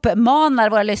och uppmanar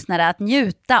våra lyssnare att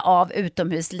njuta av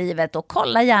utomhuslivet och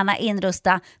kolla gärna in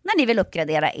Rusta när ni vill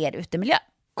uppgradera er utemiljö.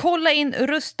 Kolla in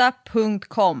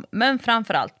rusta.com, men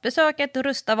framförallt besök ett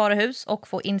Rusta varuhus och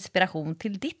få inspiration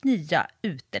till ditt nya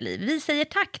uteliv. Vi säger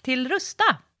tack till Rusta.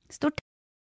 Stort.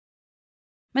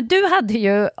 Men du hade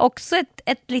ju också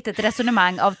ett litet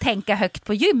resonemang av tänka högt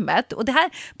på gymmet. Och det här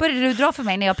började du dra för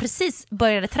mig när jag precis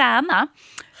började träna.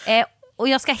 Och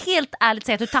jag ska helt ärligt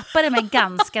säga att du tappade mig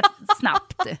ganska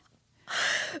snabbt.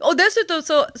 Och dessutom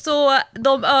så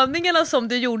de övningarna som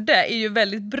du gjorde är ju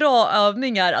väldigt bra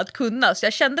övningar att kunna. Så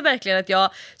jag kände verkligen att jag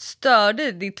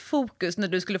störde ditt fokus när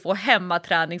du skulle få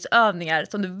hemmaträningsövningar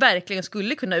som du verkligen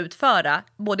skulle kunna utföra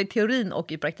både i teorin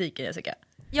och i praktiken, Jessica.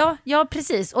 Ja,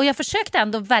 precis. Och jag försökte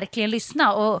ändå verkligen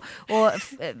lyssna och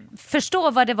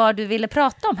förstå vad det var du ville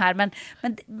prata om här. Men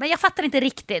jag fattar inte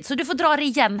riktigt. Så du får dra det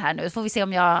igen här nu, så får vi se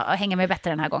om jag hänger med bättre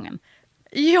den här gången.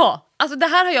 Ja, alltså det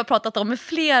här har jag pratat om med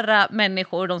flera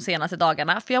människor de senaste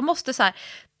dagarna. För jag måste så här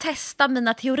testa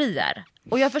mina teorier.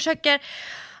 Och jag försöker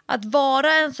att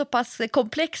vara en så pass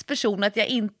komplex person att jag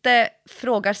inte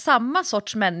frågar samma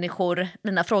sorts människor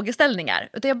mina frågeställningar.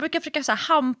 Utan jag brukar försöka så här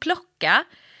handplocka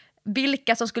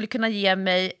vilka som skulle kunna ge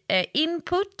mig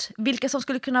input, vilka som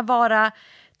skulle kunna vara,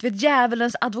 du vet,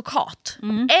 djävulens advokat.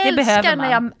 Det behöver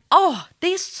man. Det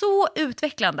är så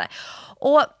utvecklande.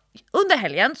 Och under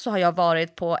helgen så har jag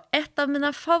varit på ett av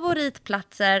mina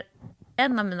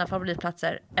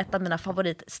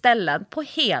favoritställen på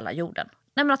hela jorden.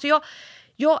 Nej, men alltså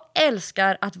jag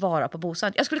älskar att vara på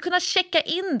Bosön. Jag skulle kunna checka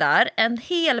in där en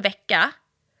hel vecka.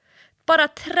 Bara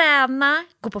träna,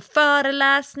 gå på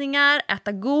föreläsningar,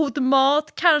 äta god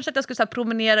mat. Kanske att jag skulle så här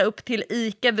promenera upp till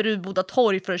Ica vid Rudboda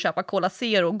torg för att köpa Cola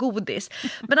Zero och godis.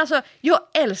 Men alltså, jag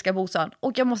älskar Bosön.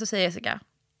 Och jag måste säga, Jessica,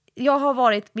 jag har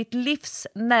varit mitt livs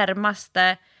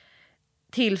närmaste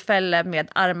tillfälle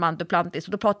med Armand Duplantis.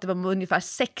 Och då pratar vi om ungefär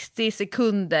 60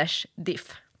 sekunders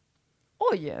diff.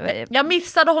 Oj! Jag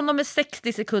missade honom med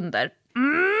 60 sekunder.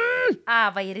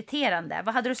 Vad irriterande.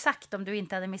 Vad hade du sagt om du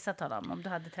inte hade missat honom? Om du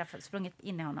hade sprungit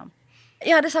in i honom?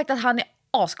 Jag hade sagt att han är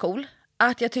ascool.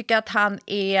 Att jag tycker att han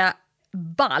är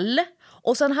ball.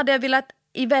 Och sen hade jag velat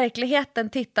i verkligheten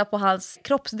titta på hans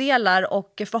kroppsdelar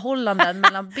och förhållanden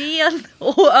mellan ben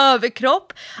och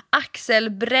överkropp,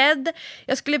 axelbredd.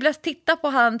 Jag skulle vilja titta på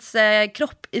hans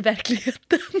kropp i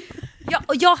verkligheten. Ja,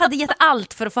 och jag hade gett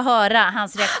allt för att få höra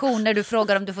hans reaktion när du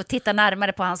frågar om du får titta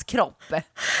närmare på hans kropp. Ja.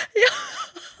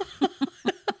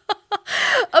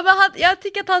 Men jag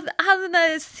tycker att han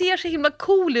ser så himla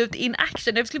cool ut in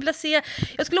action. Jag skulle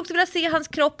också vilja se hans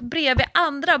kropp bredvid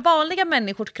andra vanliga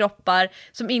människors kroppar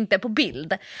som inte är på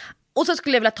bild. Och så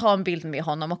skulle jag vilja ta en bild med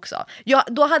honom också.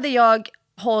 Då hade jag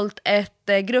hållit ett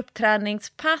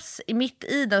gruppträningspass mitt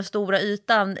i den stora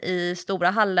ytan i stora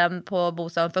hallen på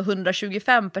Bosön för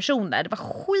 125 personer. Det var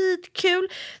skitkul.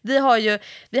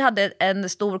 Vi hade en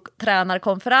stor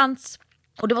tränarkonferens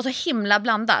och det var så himla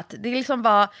blandat. Det liksom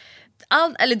var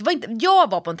jag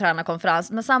var på en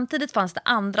tränarkonferens, men samtidigt fanns det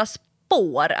andra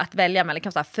spår att välja mellan,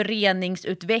 kan säga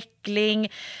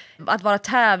föreningsutveckling, att vara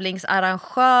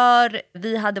tävlingsarrangör.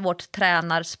 Vi hade vårt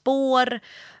tränarspår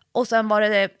och sen var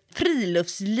det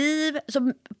friluftsliv.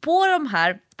 Så på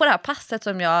det här passet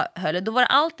som jag höll, då var det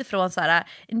allt ifrån så här,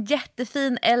 en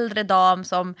jättefin äldre dam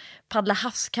som paddlar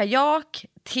havskajak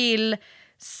till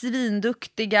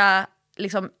svinduktiga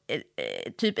liksom,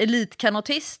 typ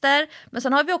elitkanotister. Men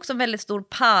sen har vi också en väldigt stor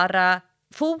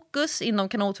parafokus inom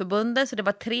kanotförbundet. Så det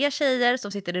var 3 tjejer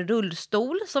som sitter i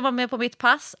rullstol som var med på mitt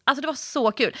pass. Alltså det var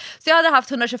så kul. Så jag hade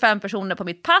haft 125 personer på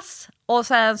mitt pass. Och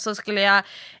sen så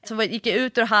gick jag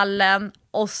ut ur hallen.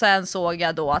 Och sen såg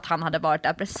jag då att han hade varit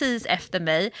där precis efter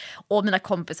mig. Och mina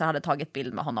kompisar hade tagit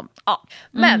bild med honom. Ja,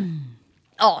 men...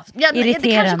 Ja, det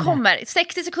kanske kommer.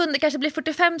 60 sekunder kanske blir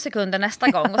 45 sekunder nästa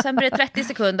gång. Och sen blir det 30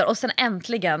 sekunder. Och sen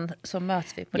äntligen så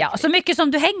möts vi på riktigt. Ja, så mycket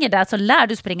som du hänger där så lär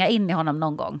du springa in i honom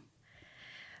någon gång.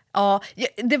 Ja,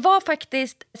 det var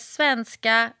faktiskt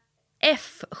svenska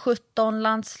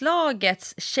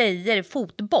F17-landslagets tjejer i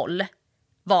fotboll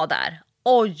var där.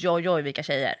 Oj, vilka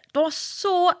tjejer. De var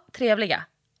så trevliga.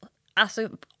 Alltså,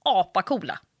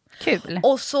 apacoola. Kul.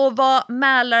 Och så var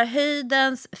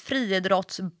Mälarhöjdens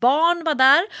friidrottsbarn var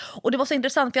där. Och det var så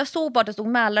intressant för jag såg bara att det stod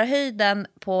Mälarhöjden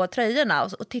på tröjorna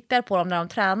och tittade på dem när de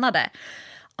tränade.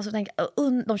 Och så tänkte jag,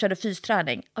 de körde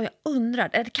fysträning. Och jag undrar,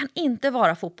 det kan inte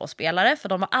vara fotbollsspelare för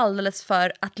de var alldeles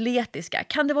för atletiska.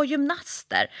 Kan det vara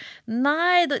gymnaster?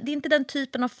 Nej, det är inte den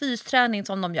typen av fysträning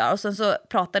som de gör. Och sen så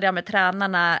pratade jag med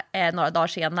tränarna några dagar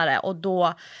senare. Och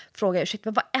då frågade jag, shit,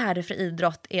 men vad är det för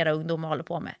idrott era ungdomar håller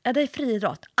på med? Ja, det är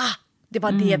friidrott. Det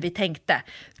var det vi tänkte.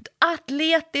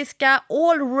 Atletiska,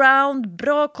 allround,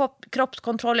 bra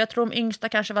kroppskontroll. Jag tror de yngsta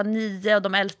kanske var 9 och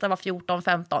de äldsta var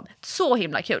 14-15. Så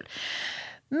himla kul.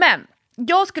 Men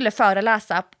jag skulle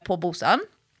föreläsa på Bosön.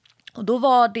 Och då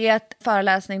var det ett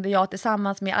föreläsning där jag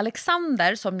tillsammans med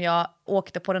Alexander som jag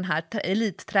åkte på den här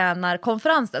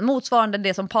elittränarkonferensen. Motsvarande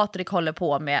det som Patrik håller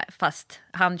på med fast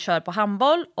han kör på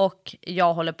handboll och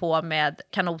jag håller på med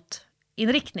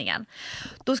kanotinriktningen.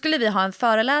 Då skulle vi ha en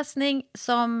föreläsning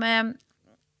som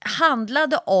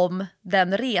handlade om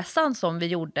den resan som vi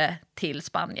gjorde till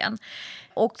Spanien.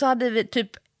 Och så hade vi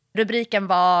rubriken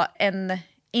var en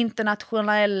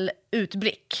internationell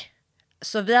utblick.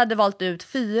 Så vi hade valt ut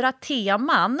 4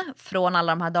 teman från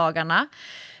alla de här dagarna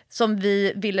som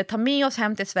vi ville ta med oss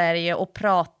hem till Sverige och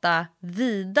prata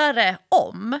vidare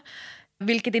om.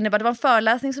 Vilket innebär att det var en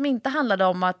föreläsning som inte handlade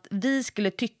om att vi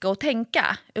skulle tycka och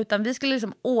tänka. Utan vi skulle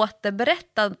liksom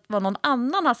återberätta vad någon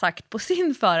annan har sagt på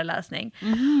sin föreläsning.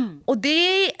 Mm. Och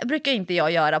det brukar inte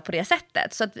jag göra på det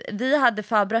sättet. Så att vi hade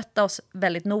förberett oss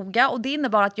väldigt noga. Och det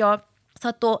innebar att jag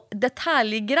satt och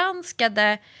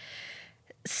detaljgranskade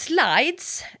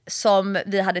slides som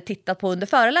vi hade tittat på under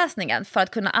föreläsningen för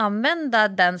att kunna använda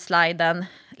den sliden,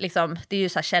 liksom, det är ju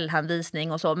så här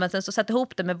källhänvisning och så, men sen så sätta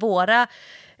ihop det med våra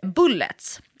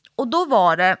bullets. Och då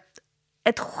var det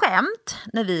ett skämt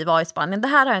när vi var i Spanien. Det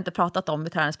här har jag inte pratat om i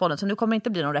Träningspodden, så nu kommer det inte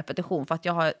bli någon repetition för att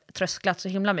jag har trösklat så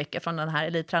himla mycket från den här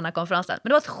elittränarkonferensen. Men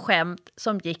det var ett skämt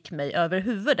som gick mig över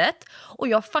huvudet och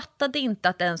jag fattade inte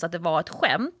att det var ett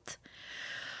skämt.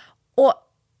 Och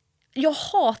jag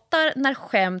hatar när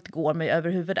skämt går mig över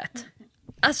huvudet.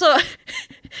 Alltså,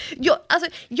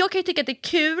 jag kan ju tycka att det är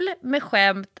kul med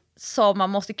skämt som man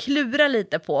måste klura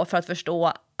lite på för att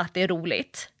förstå att det är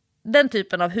roligt. Den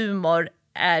typen av humor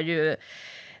är ju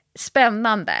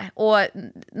spännande. Och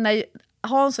när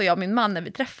Hans och jag, min man, när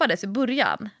vi träffades i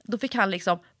början, då fick han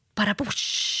liksom bara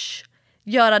bush,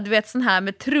 göra, du vet, sån här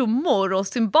med trummor och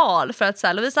symbol för att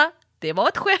säga, Lovisa, det var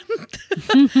ett skämt.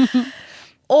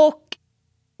 Och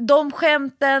de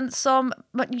skämten som...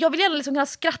 Jag vill gärna liksom kunna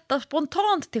skratta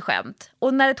spontant till skämt.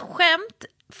 Och när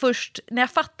jag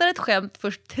fattar ett skämt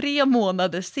först 3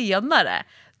 månader senare,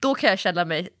 då kan jag känna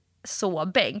mig så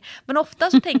bäng. Men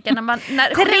ofta så tänker jag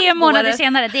när 3 månader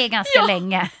senare, det är ganska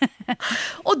länge.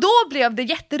 Och då blev det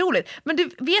jätteroligt.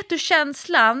 Men vet du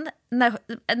känslan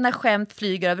när skämt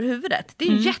flyger över huvudet? Det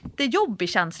är en jättejobbig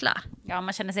känsla. Ja,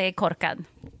 man känner sig korkad.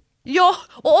 Ja,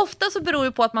 och ofta så beror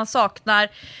det på att man saknar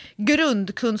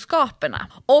grundkunskaperna.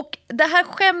 Och det här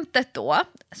skämtet då,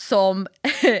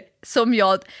 som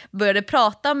jag började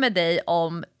prata med dig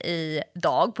om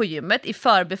idag på gymmet, i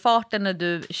förbifarten när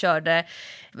du körde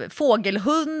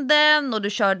fågelhunden och du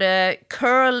körde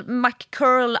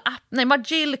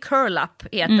Magil curl up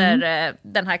heter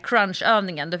den här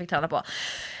crunchövningen du fick träna på.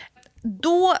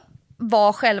 Då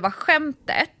var själva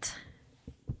skämtet...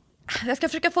 Jag ska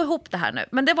försöka få ihop det här nu.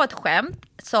 Men det var ett skämt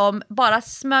som bara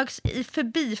smögs i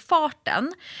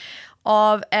förbifarten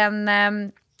av en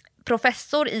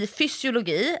professor i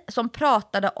fysiologi som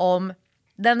pratade om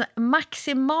den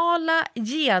maximala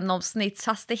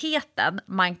genomsnittshastigheten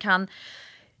man kan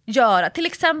göra. Till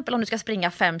exempel om du ska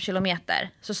springa 5 kilometer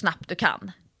så snabbt du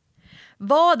kan.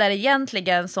 Vad är det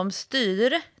egentligen som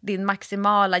styr din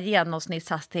maximala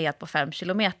genomsnittshastighet på 5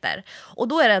 kilometer? Och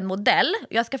då är det en modell.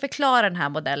 Jag ska förklara den här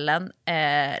modellen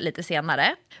lite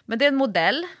senare. Men det är en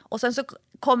modell och sen så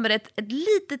kommer det ett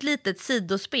litet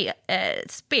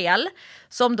sidospel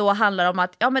som då handlar om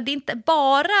att men det är inte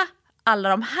bara alla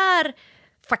de här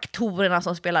faktorerna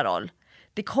som spelar roll.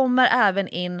 Det kommer även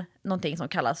in någonting som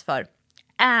kallas för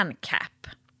ANCAP.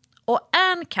 Och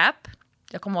ANCAP,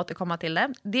 jag kommer återkomma till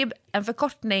det. Det är en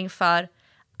förkortning för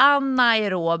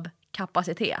anaerob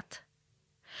kapacitet.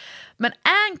 Men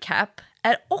ANCAP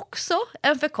är också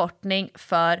en förkortning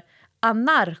för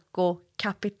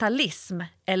anarkokapitalism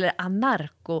eller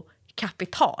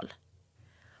anarkokapital.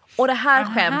 Och det här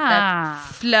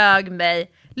skämtet flög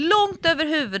mig långt över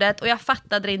huvudet och jag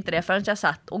fattade inte det förrän jag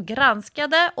satt och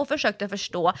granskade och försökte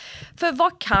förstå. För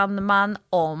vad kan man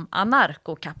om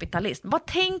anarkokapitalism? Vad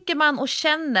tänker man och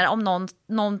känner om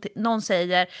någon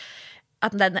säger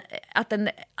att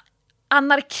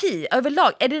anarki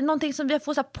överlag, är det någonting som vi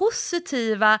får så här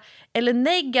positiva eller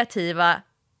negativa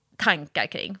tankar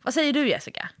kring? Vad säger du,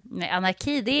 Jessica? Nej,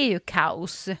 anarki, det är ju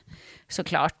kaos,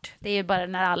 såklart. Det är ju bara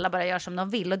när alla bara gör som de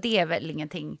vill, och det är väl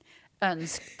ingenting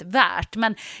önskvärt.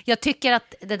 Men jag tycker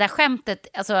att det där skämtet,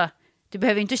 alltså, du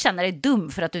behöver inte känna dig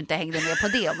dum för att du inte hängde med på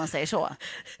det, om man säger så.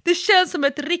 Det känns som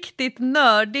ett riktigt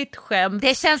nördigt skämt.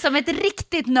 Det känns som ett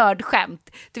riktigt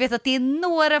nördskämt. Du vet att det är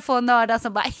några få nördar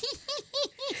som bara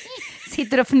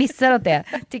sitter och fnissar åt det.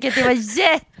 Tycker att det var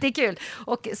jättekul.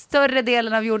 Och större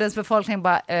delen av jordens befolkning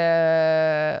bara,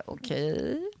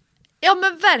 okej. Ja,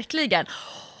 men verkligen.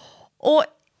 Och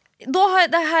då har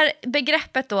det här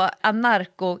begreppet då,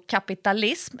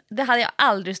 anarkokapitalism, det hade jag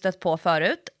aldrig stött på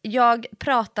förut. Jag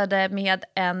pratade med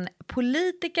en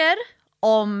politiker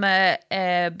om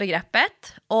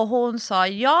begreppet, och hon sa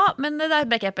ja, men det där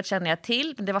begreppet känner jag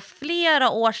till. Det var flera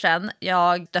år sedan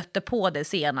jag stötte på det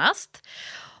senast.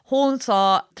 Hon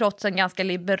sa, trots en ganska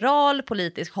liberal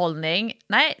politisk hållning,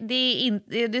 nej,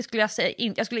 det skulle jag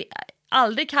säga, jag skulle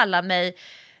aldrig kalla mig,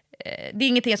 det är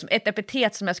ingenting som ett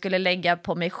epitet som jag skulle lägga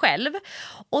på mig själv.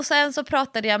 Och sen så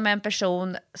pratade jag med en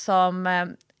person som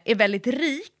är väldigt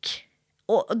rik,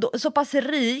 och så pass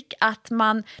rik att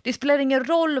det spelar ingen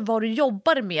roll vad du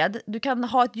jobbar med. Du kan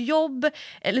ha ett jobb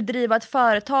eller driva ett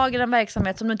företag eller en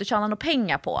verksamhet som du inte tjänar några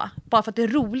pengar på, bara för att det är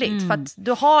roligt, för att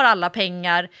du har alla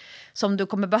pengar som du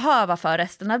kommer behöva för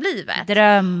resten av livet.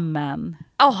 Drömmen.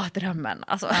 Drömmen.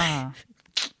 Alltså.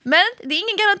 Men det är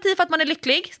ingen garanti för att man är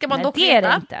lycklig, ska man dock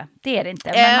veta. Det är det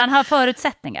inte, men man har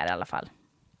förutsättningar i alla fall.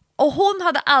 Och hon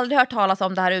hade aldrig hört talas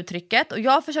om det här uttrycket, och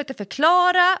jag försökte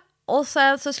förklara, och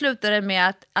sen så slutade det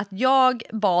med att jag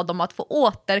bad om att få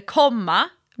återkomma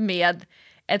med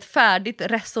ett färdigt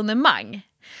resonemang.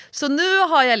 Så nu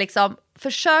har jag liksom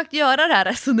försökt göra det här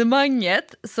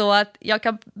resonemanget så att jag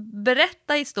kan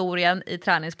berätta historien i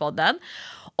Träningspodden.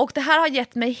 Och det här har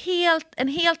gett mig en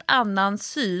helt annan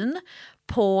syn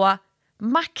på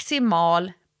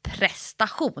maximal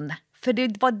prestation. För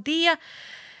det var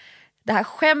det här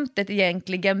skämtet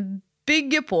egentligen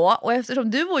bygger på. Och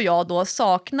eftersom du och jag då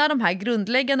saknar de här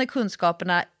grundläggande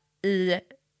kunskaperna i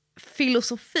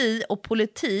filosofi och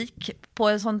politik på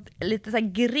en sån lite så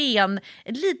här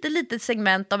ett litet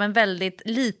segment av en väldigt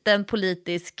liten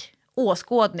politisk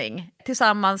åskådning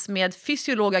tillsammans med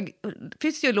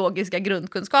fysiologiska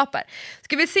grundkunskaper.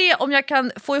 Ska vi se om jag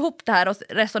kan få ihop det här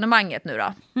resonemanget nu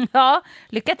då? Ja,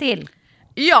 lycka till.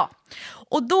 Ja,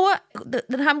 och då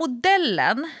den här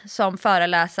modellen som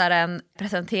föreläsaren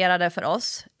presenterade för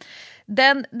oss,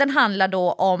 den handlar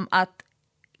då om att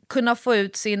kunna få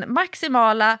ut sin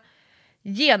maximala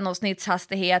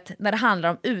genomsnittshastighet när det handlar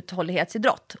om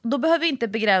uthållighetsidrott. Då behöver vi inte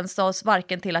begränsa oss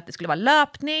varken till att det skulle vara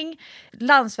löpning,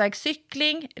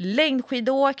 landsvägscykling,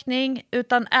 längdskidåkning,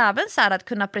 utan även så här att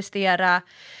kunna prestera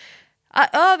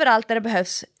överallt där det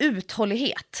behövs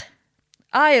uthållighet.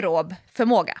 Aerob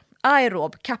förmåga,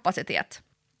 aerob kapacitet.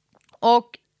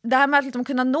 Och det här med att liksom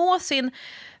kunna nå sin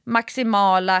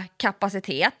maximala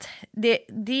kapacitet, det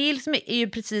är ju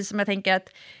precis som jag tänker att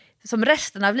som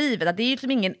resten av livet, att det är ju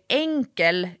liksom ingen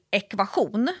enkel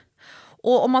ekvation.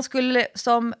 Och om man skulle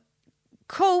som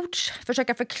coach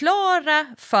försöka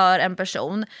förklara för en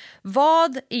person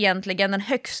vad egentligen den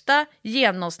högsta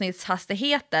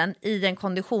genomsnittshastigheten i en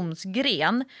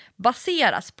konditionsgren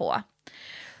baseras på,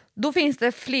 då finns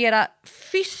det flera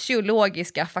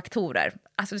fysiologiska faktorer.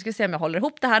 Alltså vi ska se om jag håller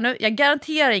ihop det här nu. Jag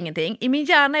garanterar ingenting. I min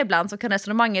hjärna ibland så kan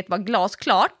resonemanget vara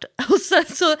glasklart och sen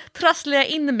så trasslar jag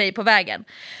in mig på vägen.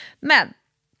 Men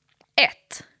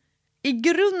 1. I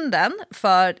grunden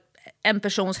för en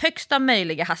persons högsta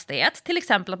möjliga hastighet, till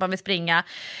exempel att man vill springa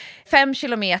 5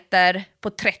 kilometer på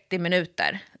 30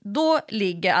 minuter, då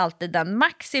ligger alltid den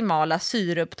maximala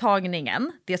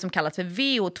syreupptagningen, det som kallas för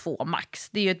VO2 max.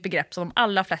 Det är ju ett begrepp som de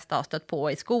allra flesta har stött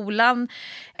på i skolan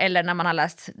eller när man har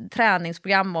läst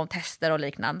träningsprogram om tester och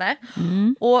liknande.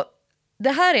 Och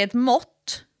det här är ett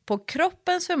mått på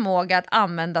kroppens förmåga att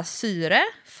använda syre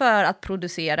för att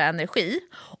producera energi.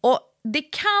 Och det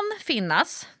kan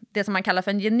finnas det som man kallar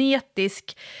för en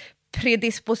genetisk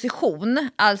predisposition,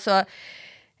 alltså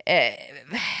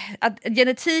att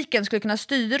genetiken skulle kunna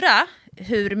styra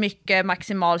hur mycket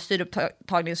maximal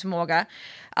syreupptagningsförmåga,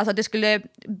 alltså att det skulle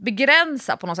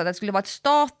begränsa på något sätt, att det skulle vara ett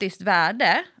statiskt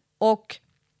värde.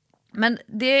 Men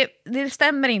det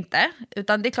stämmer inte,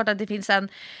 utan det är klart att det finns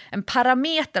en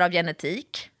parameter av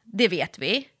genetik, det vet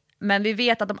vi, men vi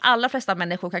vet att de allra flesta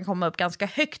människor kan komma upp ganska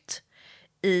högt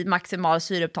i maximal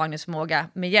syreupptagningsförmåga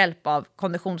med hjälp av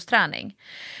konditionsträning.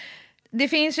 Det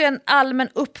finns ju en allmän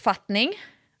uppfattning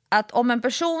att om en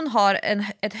person har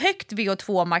ett högt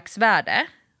VO2 maxvärde,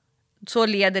 så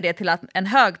leder det till en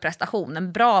hög prestation,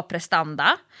 en bra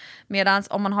prestanda. Medan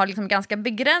om man har liksom ganska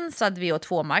begränsad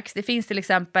VO2 max, det finns till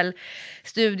exempel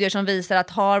studier som visar att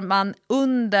har man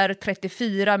under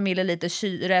 34 milliliter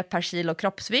syre per kilo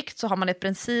kroppsvikt så har man i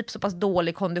princip så pass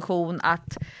dålig kondition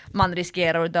att man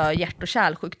riskerar att dö hjärt- och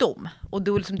kärlsjukdom. Och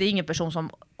då liksom, det är ingen person som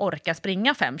orkar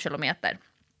springa 5 kilometer.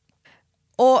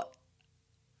 Och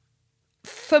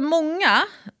för många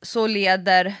så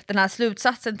leder den här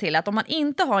slutsatsen till att om man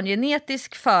inte har en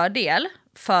genetisk fördel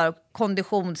för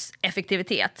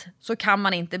konditionseffektivitet så kan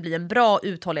man inte bli en bra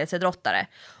uthållighetsidrottare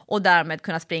och därmed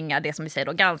kunna springa det som vi säger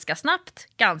då ganska snabbt,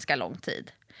 ganska lång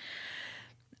tid.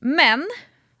 Men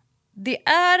det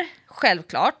är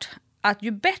självklart att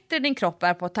ju bättre din kropp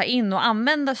är på att ta in och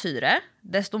använda syre,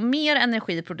 desto mer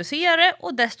energi producerar du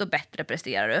och desto bättre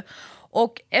presterar du.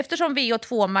 Och eftersom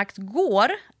VO2 max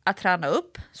går att träna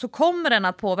upp så kommer den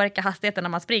att påverka hastigheten när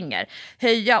man springer.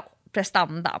 Höja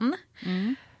prestandan.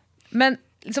 Men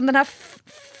liksom den här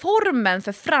formen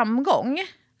för framgång,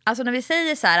 alltså när vi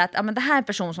säger så här att ja, men det här är en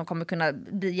person som kommer kunna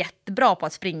bli jättebra på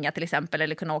att springa till exempel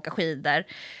eller kunna åka skidor,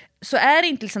 så är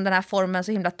inte liksom den här formen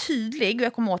så himla tydlig, och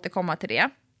jag kommer återkomma till det.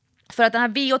 För att den här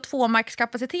VO2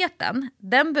 max-kapaciteten,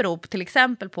 den beror till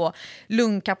exempel på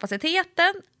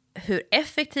lungkapaciteten, hur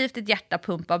effektivt ditt hjärta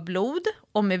pumpar blod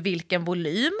och med vilken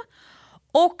volym,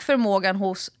 och förmågan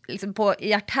hos, liksom på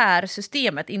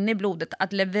hjärt-kärlsystemet inne i blodet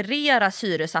att leverera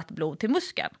syresatt blod till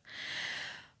muskeln.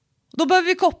 Då behöver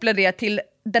vi koppla det till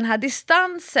den här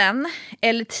distansen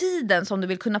eller tiden som du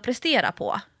vill kunna prestera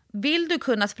på. Vill du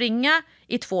kunna springa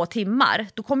i 2 timmar,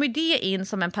 då kommer det in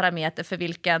som en parameter för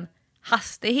vilken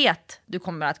hastighet du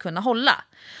kommer att kunna hålla.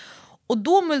 Och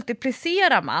då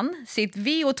multiplicerar man sitt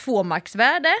VO2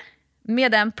 maxvärde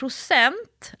med en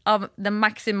procent av den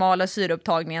maximala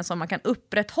syreupptagningen som man kan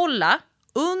upprätthålla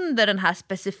under den här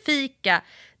specifika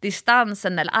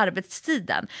distansen eller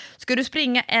arbetstiden. Ska du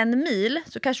springa 1 mil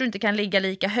så kanske du inte kan ligga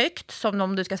lika högt som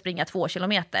om du ska springa 2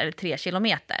 kilometer eller 3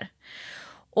 kilometer.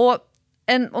 Och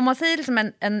om man säger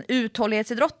liksom en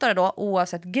uthållighetsidrottare då,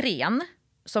 oavsett gren,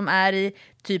 som är i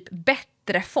typ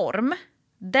bättre form,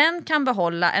 den kan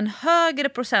behålla en högre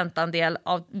procentandel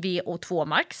av VO2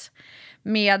 max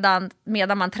medan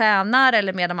man tränar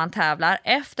eller medan man tävlar,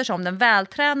 eftersom den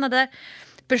vältränade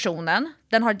personen,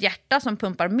 den har ett hjärta som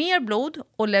pumpar mer blod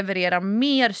och levererar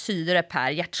mer syre per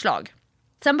hjärtslag.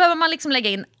 Sen behöver man liksom lägga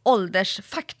in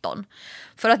åldersfaktorn,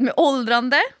 för att med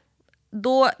åldrande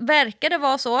då verkar det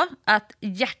vara så att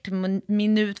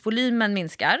hjärtminutvolymen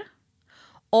minskar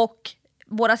och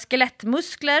våra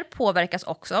skelettmuskler påverkas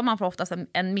också. Man får oftast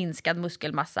en minskad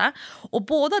muskelmassa. Och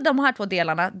båda de här 2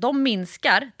 delarna, de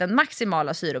minskar den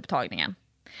maximala syreupptagningen.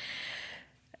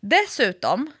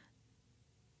 Dessutom,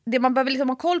 det man behöver liksom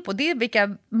ha koll på, det är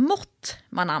vilka mått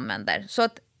man använder. Så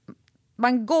att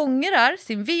man gångrar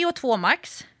sin VO2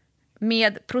 max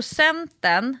med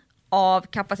procenten av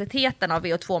kapaciteten av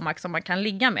VO2 max som man kan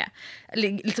ligga med.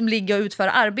 Liksom ligga och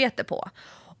utföra arbete på.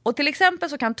 Och till exempel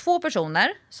så kan 2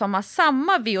 personer som har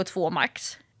samma VO2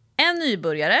 max, en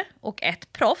nybörjare och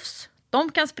ett proffs,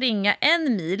 de kan springa 1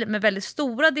 mil med väldigt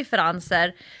stora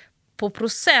differenser på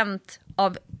procent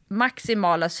av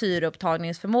maximala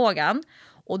syreupptagningsförmågan,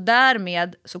 och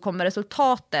därmed så kommer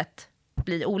resultatet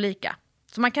bli olika.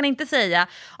 Så man kan inte säga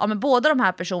ja, men båda de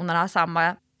här personerna har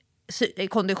samma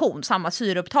kondition, samma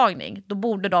syreupptagning, då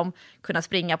borde de kunna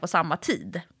springa på samma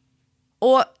tid.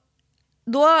 Och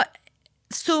då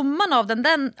summan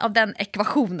av den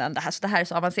ekvationen, det här är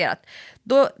så avancerat,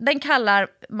 då, den kallar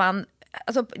man,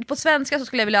 alltså på svenska så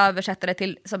skulle jag vilja översätta det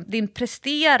till som din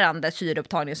presterande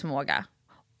syreupptagningsförmåga.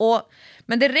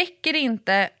 Men det räcker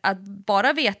inte att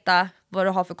bara veta vad du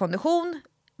har för kondition,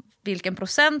 vilken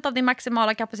procent av din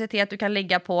maximala kapacitet du kan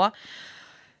ligga på,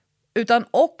 utan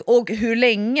och hur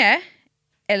länge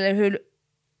eller hur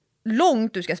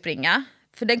långt du ska springa.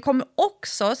 För den kommer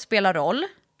också spela roll.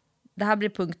 Det här blir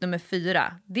punkt nummer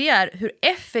 4. Det är hur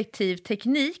effektiv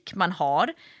teknik man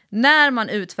har när man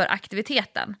utför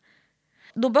aktiviteten.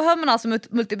 Då behöver man alltså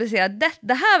multiplicera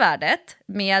det här värdet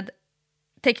med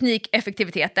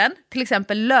teknikeffektiviteten, till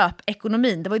exempel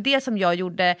löpekonomin. Det var ju det som jag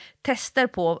gjorde tester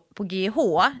på GH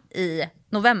i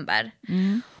november.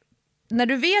 När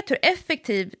du vet hur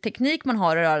effektiv teknik man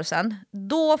har i rörelsen,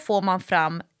 då får man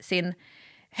fram sin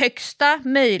högsta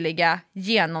möjliga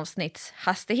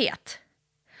genomsnittshastighet.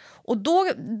 Och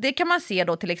då, det kan man se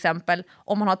då till exempel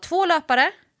om man har 2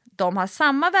 löpare, de har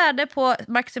samma värde på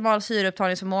maximal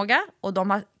syreupptagningsförmåga och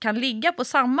de kan ligga på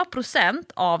samma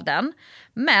procent av den,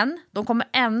 men de kommer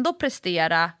ändå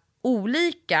prestera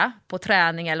olika på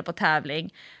träning eller på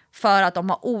tävling för att de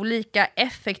har olika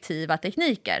effektiva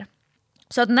tekniker.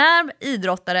 Så att när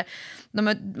idrottare,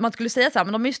 man skulle säga så här,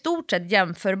 men de är i stort sett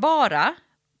jämförbara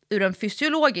ur en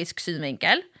fysiologisk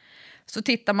synvinkel, så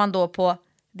tittar man då på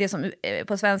det som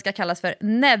på svenska kallas för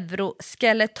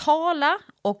neuroskeletala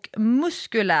och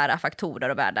muskulära faktorer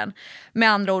och värden. Med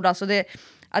andra ord alltså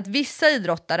att vissa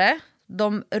idrottare,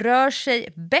 de rör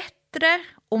sig bättre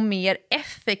och mer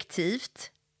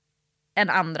effektivt än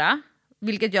andra,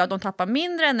 vilket gör att de tappar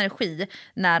mindre energi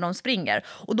när de springer.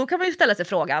 Och då kan man ju ställa sig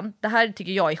frågan, det här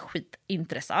tycker jag är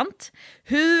skitintressant.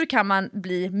 Hur kan man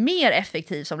bli mer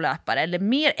effektiv som löpare eller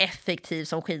mer effektiv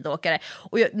som skidåkare?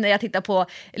 Och när jag tittar på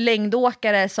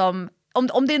längdåkare som,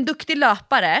 om det är en duktig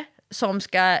löpare som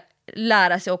ska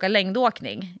lära sig åka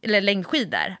längdåkning eller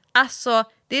längdskidor. Alltså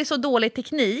det är så dålig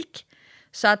teknik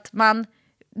så att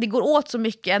det går åt så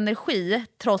mycket energi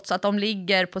trots att de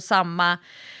ligger på samma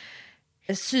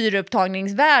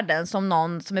syreupptagningsvärden som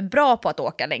någon som är bra på att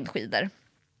åka längdskidor.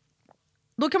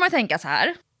 Då kan man tänka så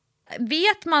här.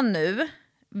 Vet man nu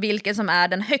vilken som är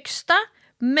den högsta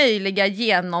möjliga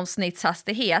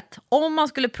genomsnittshastighet om man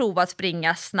skulle prova att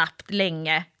springa snabbt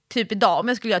länge, typ idag, om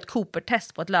jag skulle göra ett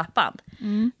Cooper-test på ett löpband?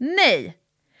 Nej,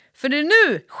 för det är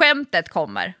nu skämtet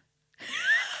kommer.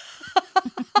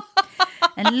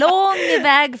 En lång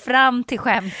väg fram till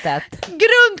skämtet.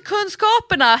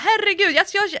 Grundkunskaperna, herregud.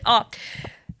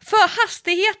 För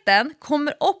hastigheten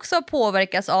kommer också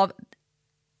påverkas av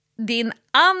din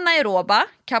anaeroba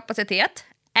kapacitet,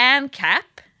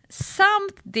 ANCAP,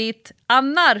 samt ditt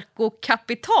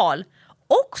anarkokapital,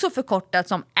 också förkortat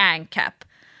som ANCAP.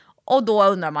 Och då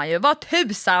undrar man ju, vad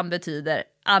tusan betyder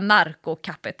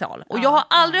anarkokapital? Och jag har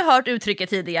aldrig hört uttrycket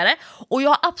tidigare, och jag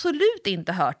har absolut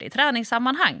inte hört det i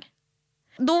träningssammanhang.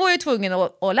 Då var jag tvungen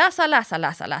att läsa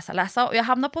och jag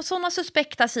hamnade på sådana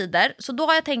suspekta sidor, så då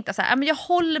har jag tänkt så här, men jag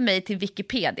håller mig till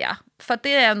Wikipedia för att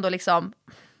det är ändå liksom,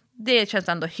 det känns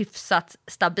ändå hyfsat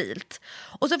stabilt.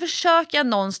 Och så försöker jag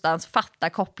någonstans fatta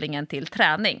kopplingen till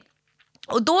träning.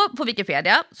 Och då på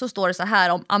Wikipedia så står det så här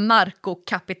om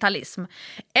anarkokapitalism,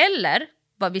 eller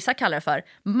vad vissa kallar det för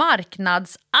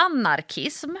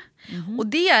marknadsanarkism. Och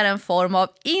det är en form av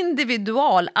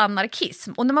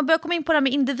individualanarkism. Och när man börjar komma in på det här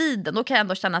med individen, då kan jag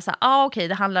ändå känna så här, okej,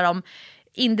 det handlar om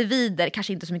individer,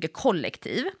 kanske inte så mycket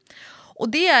kollektiv. Och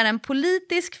det är en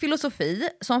politisk filosofi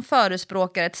som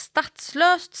förespråkar ett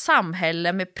statslöst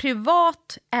samhälle med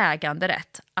privat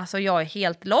äganderätt. Alltså jag är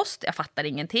helt lost, jag fattar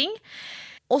ingenting.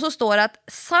 Och så står det att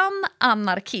sann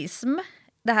anarkism,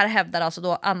 det här hävdar alltså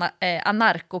då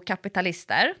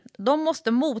anarkokapitalister, de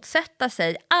måste motsätta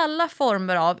sig alla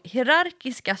former av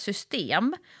hierarkiska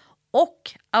system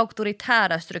och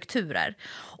auktoritära strukturer.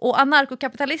 Och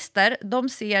anarkokapitalister, de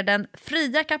ser den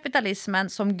fria kapitalismen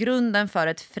som grunden för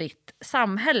ett fritt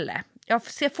samhälle. Jag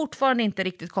ser fortfarande inte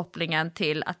riktigt kopplingen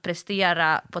till att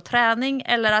prestera på träning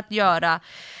eller att göra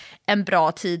en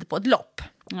bra tid på ett lopp.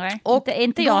 Nej, och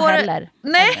inte jag heller.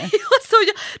 Nej, alltså,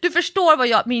 du förstår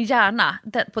vad min hjärna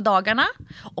på dagarna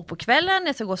och på kvällen när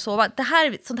jag ska gå och sova,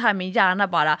 sånt här min hjärna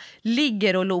bara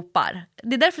ligger och loopar.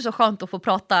 Det är därför så skönt att få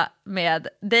prata med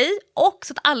dig och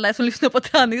så att alla som lyssnar på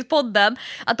träningspodden,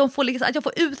 att att jag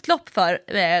får utlopp för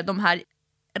de här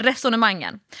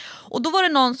resonemangen. Och då var det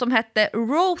någon som hette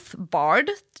Rothbard,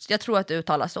 jag tror att det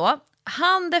uttalas så.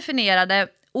 Han definierade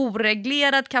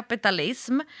oreglerad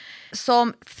kapitalism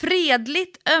som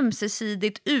fredligt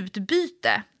ömsesidigt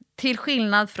utbyte, till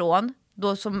skillnad från,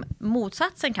 då som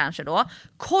motsatsen kanske då,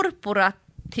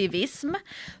 korporativism,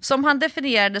 som han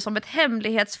definierade som ett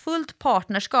hemlighetsfullt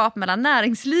partnerskap mellan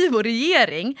näringsliv och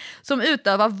regering som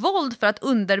utövar våld för att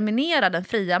underminera den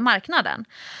fria marknaden.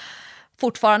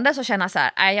 Fortfarande så känner jag så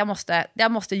här, nej,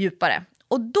 jag måste djupare.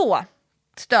 Och då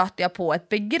stöter jag på ett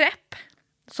begrepp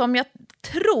som jag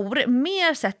tror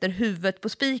mer sätter huvudet på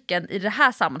spiken i det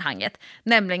här sammanhanget,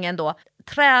 nämligen då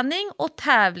träning och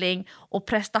tävling och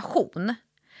prestation.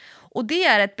 Och det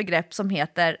är ett begrepp som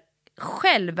heter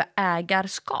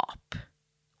självägarskap.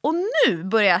 Och nu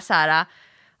börjar jag så här,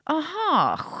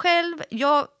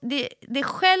 det är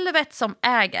självet som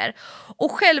äger.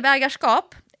 Och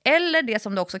självägarskap, eller det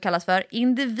som det också kallas för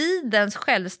individens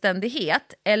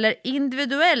självständighet eller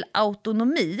individuell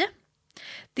autonomi,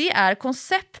 det är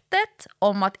konceptet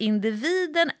om att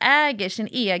individen äger sin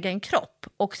egen kropp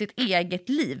och sitt eget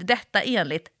liv. Detta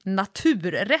enligt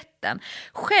naturrätten.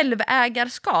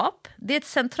 Självägarskap, det är ett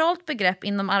centralt begrepp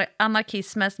inom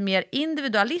anarkismens mer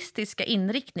individualistiska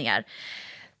inriktningar.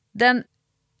 Den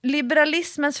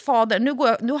liberalismens fader,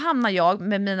 nu hamnar jag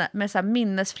med så här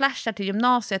minnesflashar till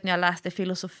gymnasiet när jag läste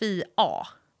filosofi A.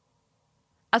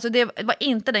 Alltså det var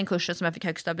inte den kursen som jag fick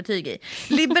högsta betyg i.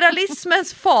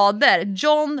 Liberalismens fader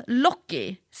John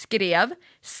Locke skrev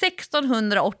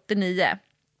 1689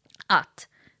 att,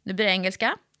 nu blir det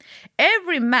engelska.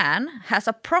 Every man has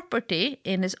a property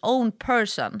in his own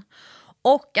person.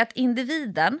 Och att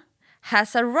individen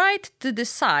has a right to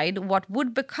decide what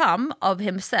would become of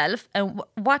himself and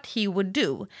what he would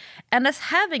do, and as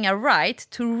having a right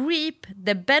to reap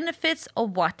the benefits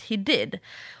of what he did.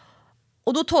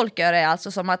 Och då tolkar jag det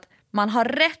alltså som att man har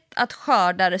rätt att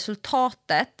skörda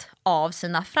resultatet av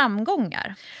sina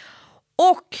framgångar.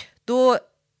 Och då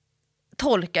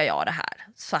tolkar jag det här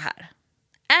så här.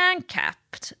 ANCAP,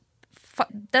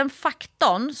 den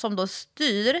faktorn som då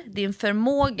styr din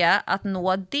förmåga att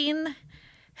nå din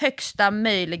högsta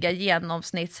möjliga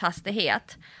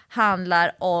genomsnittshastighet,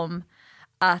 handlar om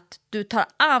att du tar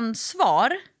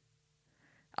ansvar,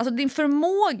 alltså din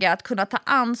förmåga att kunna ta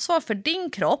ansvar för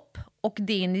din kropp och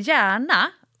din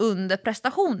hjärna under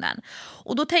prestationen.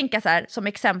 Och då tänker jag så här, som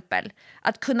exempel,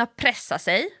 att kunna pressa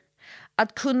sig,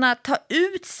 att kunna ta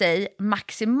ut sig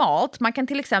maximalt. Man kan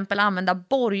till exempel använda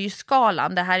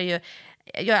Borgskalan. Det här är ju,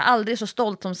 jag är aldrig så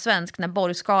stolt som svensk när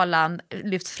Borgskalan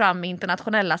lyfts fram i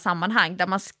internationella sammanhang, där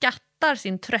man skattar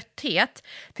sin trötthet,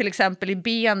 till exempel i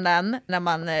benen när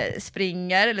man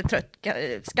springer, eller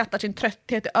skattar sin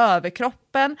trötthet i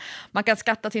överkroppen. Man kan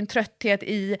skatta sin trötthet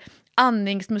i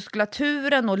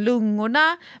andningsmuskulaturen och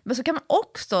lungorna, men så kan man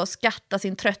också skatta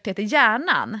sin trötthet i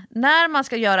hjärnan. När man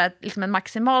ska göra en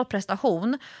maximal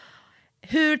prestation,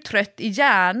 hur trött i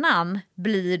hjärnan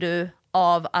blir du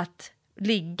av att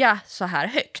ligga så här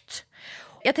högt?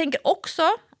 Jag tänker också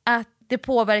att det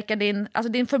påverkar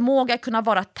din förmåga att kunna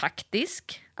vara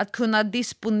taktisk, att kunna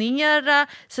disponera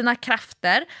sina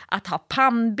krafter, att ha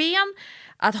pannben,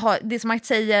 att ha det som man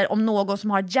säger om någon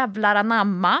som har jävlar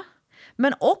anamma.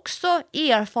 Men också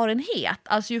erfarenhet.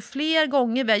 Alltså ju fler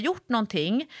gånger vi har gjort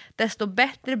någonting, desto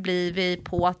bättre blir vi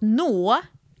på att nå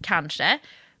kanske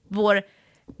vår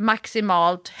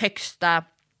maximalt högsta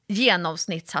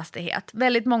genomsnittshastighet.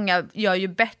 Väldigt många gör ju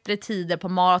bättre tider på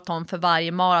maraton för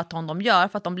varje maraton de gör,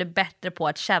 för att de blir bättre på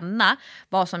att känna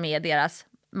vad som är deras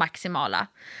maximala.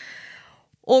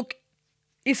 Och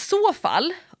i så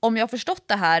fall, om jag har förstått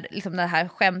det här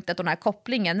skämtet och den här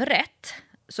kopplingen rätt,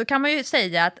 så kan man ju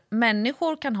säga att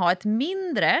människor kan ha ett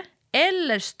mindre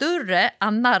eller större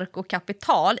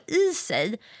anarkokapital i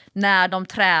sig när de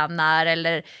tränar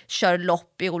eller kör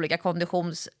lopp i olika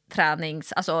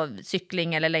konditionstränings, alltså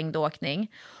cykling eller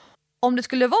längdåkning. Om det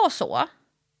skulle vara så,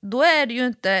 då är det ju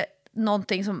inte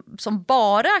någonting som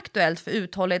bara är aktuellt för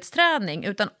uthållighetsträning,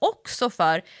 utan också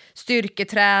för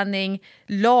styrketräning,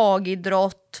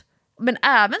 lagidrott, men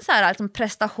även så här, alltså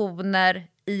prestationer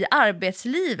i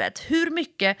arbetslivet. Hur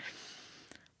mycket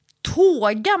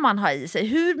tåga man har i sig,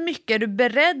 hur mycket är du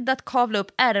beredd att kavla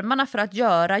upp ärmarna för att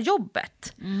göra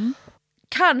jobbet.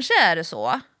 Kanske är det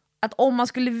så att om man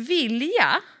skulle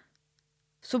vilja,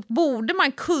 så borde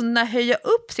man kunna höja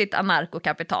upp sitt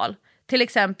anarkokapital, till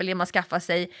exempel genom att skaffa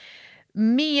sig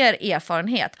mer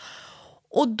erfarenhet.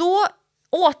 Och då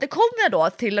återkommer jag då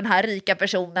till den här rika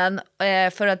personen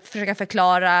för att försöka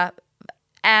förklara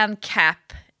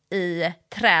ANCAP i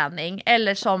träning,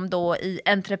 eller som då i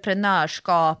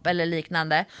entreprenörskap eller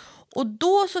liknande. Och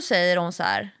då så säger hon så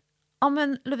här: ja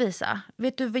men Lovisa,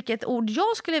 vet du vilket ord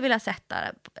jag skulle vilja sätta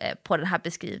på den här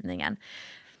beskrivningen?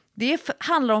 Det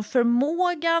handlar om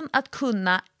förmågan att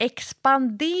kunna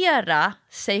expandera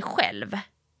sig själv.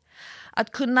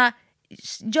 Att kunna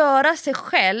göra sig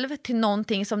själv till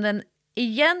någonting som den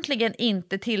egentligen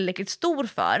inte är tillräckligt stor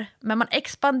för. Men man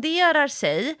expanderar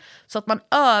sig så att man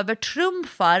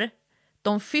övertrumfar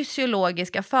de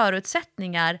fysiologiska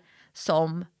förutsättningar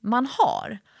som man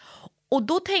har. Och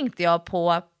då tänkte jag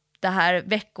på det här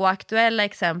veckoaktuella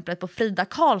exemplet på Frida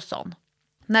Karlsson.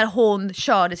 När hon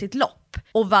körde sitt lopp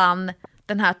och vann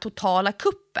den här totala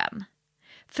kuppen.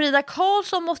 Frida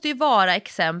Karlsson måste ju vara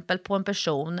exempel på en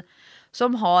person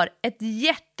som har ett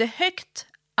jättehögt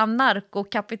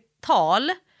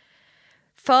anarkokapital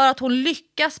för att hon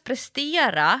lyckas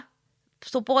prestera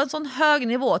så på en sån hög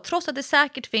nivå, trots att det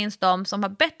säkert finns de som har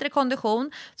bättre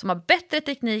kondition, som har bättre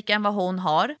teknik än vad hon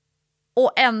har,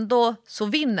 och ändå så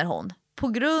vinner hon på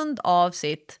grund av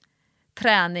sitt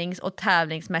tränings- och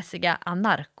tävlingsmässiga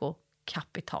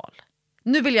anarkokapital.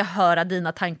 Nu vill jag höra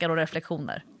dina tankar och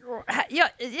reflektioner.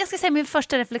 Jag ska säga min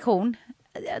första reflektion.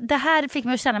 Det här fick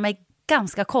mig att känna mig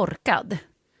ganska korkad.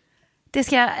 Det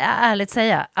ska jag ärligt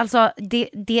säga. Alltså,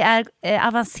 det är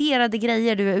avancerade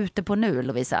grejer du är ute på nu,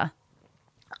 Lovisa.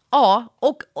 Ja,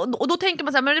 och då tänker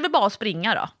man så här, men det är väl bara att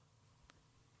springa då?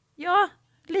 Ja,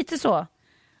 lite så.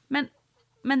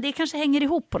 Men det kanske hänger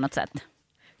ihop på något sätt.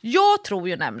 Jag tror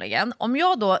ju nämligen, om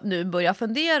jag då nu börjar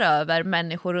fundera över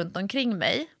människor runt omkring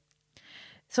mig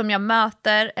som jag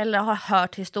möter eller har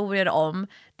hört historier om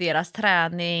deras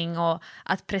träning och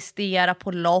att prestera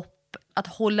på lopp, att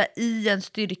hålla i en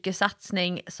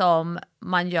styrkesatsning som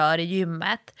man gör i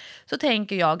gymmet, så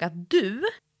tänker jag att du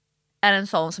är en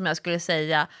sån som jag skulle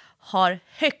säga har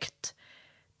högt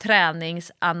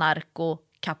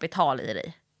träningsanarkokapital i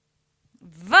dig.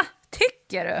 Va?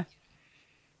 Tycker du?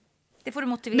 Det får du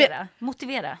motivera.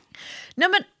 Motivera. Nej,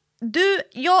 men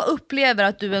jag upplever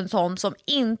att du är en sån som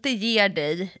inte ger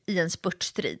dig i en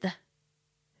spurtstrid.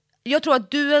 Jag tror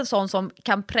att du är en sån som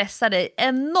kan pressa dig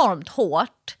enormt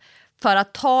hårt för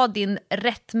att ta din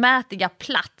rättmätiga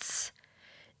plats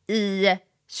i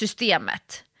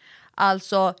systemet.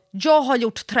 Alltså, jag har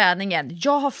gjort träningen,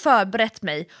 jag har förberett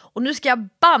mig och nu ska jag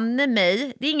banne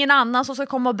mig. Det är ingen annan som ska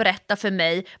komma och berätta för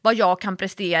mig vad jag kan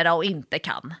prestera och inte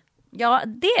kan. Ja,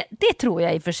 det tror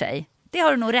jag i och för sig. Det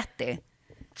har du nog rätt i.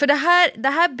 För det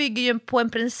här bygger ju på en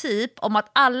princip om att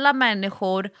alla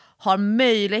människor har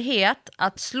möjlighet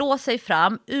att slå sig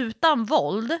fram utan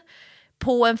våld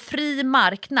på en fri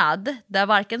marknad där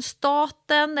varken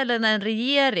staten eller en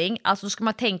regering, alltså ska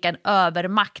man tänka en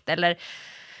övermakt eller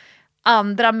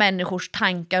andra människors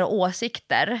tankar och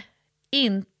åsikter,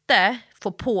 inte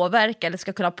får påverka eller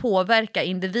ska kunna påverka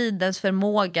individens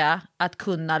förmåga att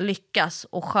kunna lyckas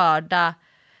och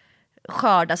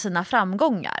skörda sina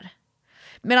framgångar.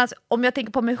 Medan om jag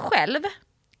tänker på mig själv,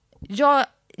 jag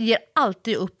ger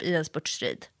alltid upp i en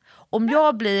spurtstrid. Om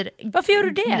jag blir... Varför gör du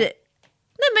det? Nej,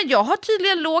 men jag har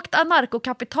tydligen lågt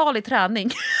anarkokapital i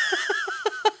träning.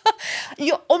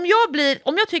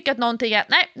 Om jag tycker att någonting är,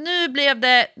 nej,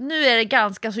 nu är det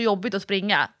ganska så jobbigt att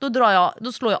springa, då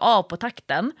slår jag av på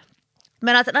takten.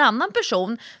 Men att en annan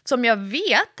person som jag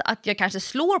vet att jag kanske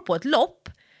slår på ett lopp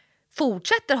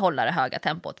fortsätter hålla det höga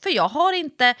tempot. För jag har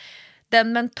inte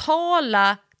den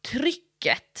mentala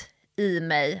trycket i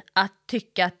mig att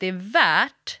tycka att det är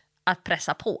värt att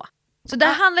pressa på. Så det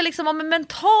handlar liksom om en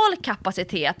mental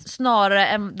kapacitet snarare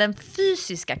än den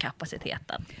fysiska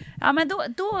kapaciteten. Ja, men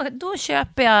då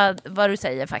köper jag vad du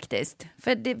säger faktiskt.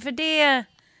 För det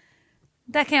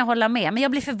där kan jag hålla med. Men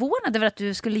jag blir förvånad över att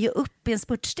du skulle ge upp i en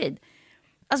spurtstrid.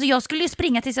 Alltså jag skulle ju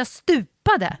springa tills jag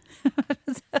stupade.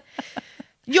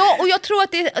 Ja, och jag tror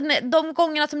att de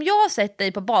gångerna som jag har sett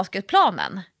dig på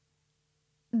basketplanen,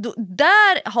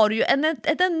 där har du ju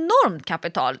ett enormt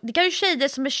kapital. Det kan ju tjejer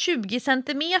som är 20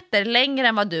 centimeter längre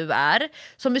än vad du är,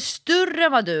 som är större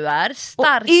än vad du är,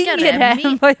 starkare,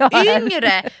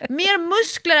 yngre, mer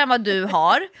muskler än vad du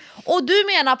har. Och du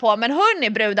menar på, men hörni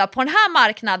brudar, på den här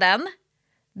marknaden,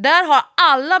 där har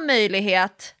alla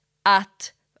möjlighet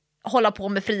att hålla på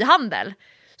med frihandel.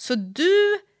 Så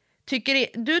du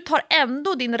tar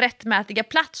ändå din rättmätiga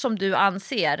plats som du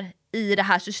anser i det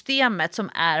här systemet som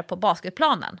är på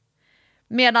basketplanen.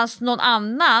 Medan någon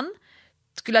annan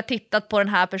skulle ha tittat på den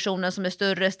här personen som är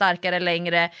större, starkare,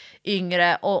 längre,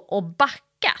 yngre och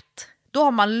backat. Då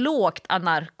har man lågt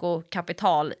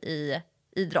anarkokapital i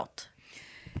idrott.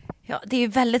 Ja, det är ju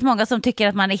väldigt många som tycker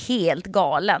att man är helt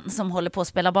galen som håller på att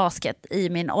spela basket i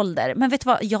min ålder. Men vet du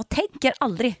vad, jag tänker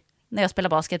aldrig när jag spelar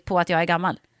basket på att jag är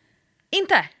gammal.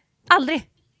 Inte? Aldrig.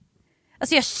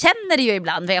 Alltså jag känner det ju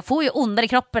ibland, jag får ju ondare i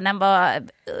kroppen än vad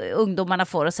ungdomarna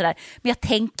får och sådär. Men jag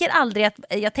tänker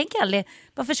aldrig,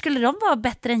 varför skulle de vara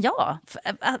bättre än jag?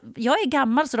 Jag är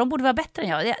gammal så de borde vara bättre än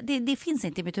jag. Det finns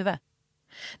inte i mitt huvud.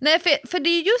 Nej, för det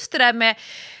är just det där med,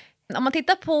 om man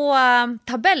tittar på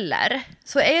tabeller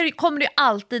så kommer det ju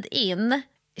alltid in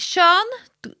kön.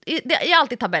 Det är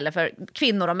alltid tabeller för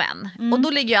kvinnor och män. Och då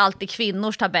ligger ju alltid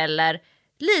kvinnors tabeller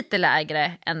lite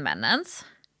lägre än männens.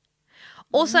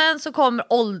 Och sen så kommer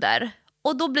ålder.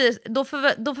 Och då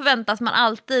förväntas man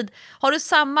alltid, har du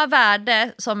samma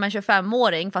värde som en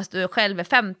 25-åring fast du själv är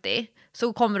 50,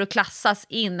 så kommer du klassas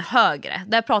in högre.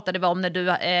 Där pratade vi om när du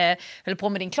höll på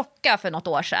med din klocka för något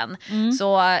år sedan.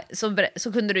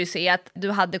 Så kunde du ju se att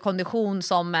du hade kondition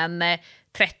som en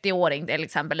 30-åring till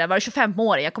exempel. Eller var det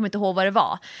 25-åring? Jag kommer inte ihåg vad det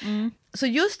var. Så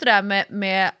just det där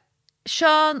med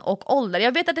kön och ålder.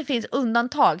 Jag vet att det finns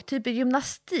undantag, typ i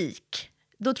gymnastik.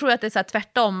 Då tror jag att det är så här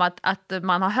tvärtom, att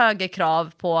man har högre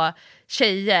krav på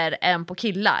tjejer än på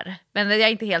killar. Men jag är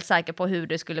inte helt säker på hur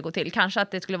det skulle gå till. Kanske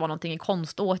att det skulle vara någonting i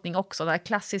konståkning också. Det här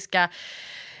klassiska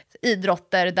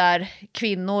idrotter där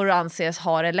kvinnor anses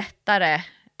ha det lättare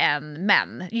än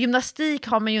män. Gymnastik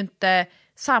har man ju inte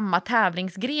samma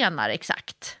tävlingsgrenar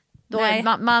exakt.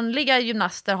 Manliga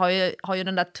gymnaster har ju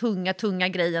den där tunga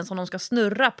grejen som de ska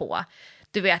snurra på.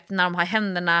 Du vet, när de har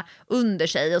händerna under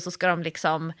sig och så ska de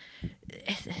liksom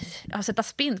sätta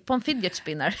spinn på en fidget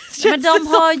spinner. Men de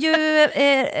har ju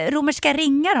romerska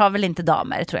ringar har väl inte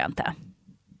damer, tror jag inte.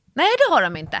 Nej, det har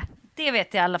de inte. Det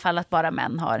vet jag i alla fall att bara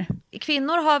män har.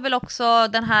 Kvinnor har väl också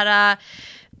den här,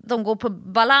 de går på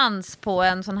balans på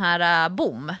en sån här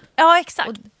bom. Ja,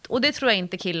 exakt. Och det tror jag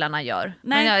inte killarna gör.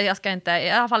 Nej. Men jag ska inte, jag har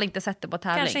i alla fall inte sett det på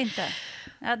tävling. Kanske inte.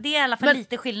 Ja, det är i alla fall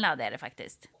lite skillnad är det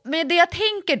faktiskt. Men det jag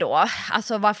tänker då,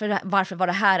 alltså varför var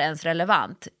det här ens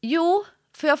relevant? Jo,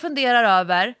 för jag funderar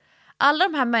över alla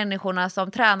de här människorna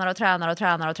som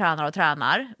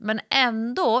tränar men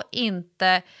ändå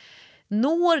inte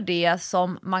når det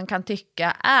som man kan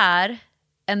tycka är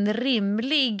en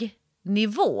rimlig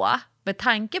nivå med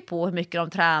tanke på hur mycket de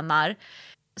tränar.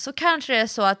 Så kanske det är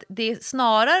så att det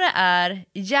snarare är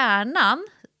hjärnan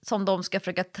som de ska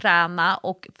försöka träna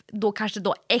och då kanske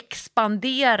då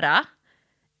expandera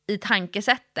i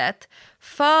tankesättet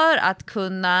för att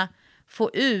kunna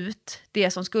få ut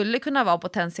det som skulle kunna vara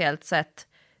potentiellt sett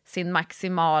sin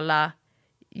maximala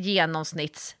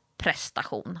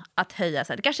genomsnittsprestation att höja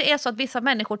sig. Det kanske är så att vissa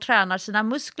människor tränar sina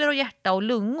muskler och hjärta och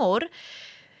lungor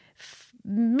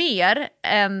mer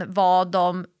än vad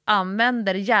de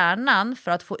använder hjärnan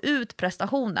för att få ut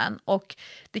prestationen. Och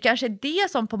det kanske är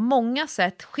det som på många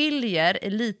sätt skiljer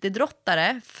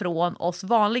elitidrottare från oss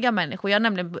vanliga människor. Jag har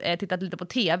nämligen tittat lite på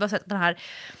tv och sett den här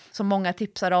som många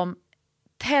tipsar om,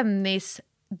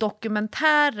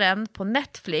 tennisdokumentären på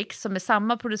Netflix som är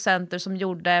samma producenter som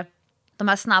gjorde de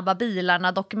här snabba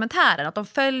bilarna dokumentären, att de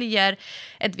följer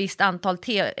ett visst antal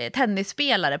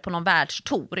tennisspelare på någon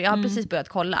världstour. Jag har precis börjat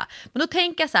kolla. Men då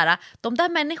tänker jag så här, de där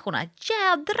människorna,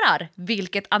 jädrar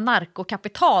vilket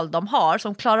anarkokapital de har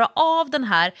som klarar av den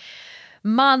här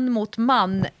man mot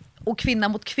man och kvinna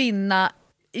mot kvinna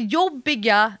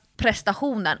jobbiga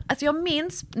prestationen. Alltså jag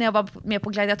minns när jag var med på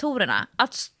gladiatorerna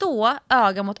att stå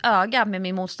öga mot öga med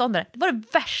min motståndare. Det var det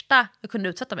värsta jag kunde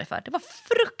utsätta mig för. Det var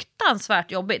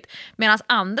fruktansvärt jobbigt. Medan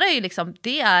andra är ju liksom,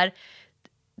 det är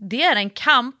en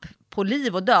kamp på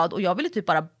liv och död och jag ville typ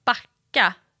bara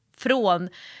backa från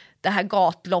det här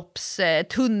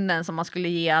gatloppstunneln som man skulle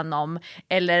igenom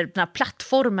eller den här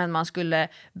plattformen man skulle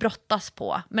brottas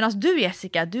på. Medan du,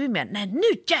 Jessica, du är med, nej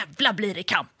nu jävla blir det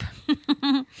kamp.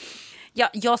 Ja,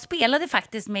 jag spelade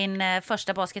faktiskt min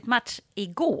första basketmatch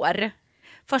igår.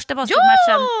 Första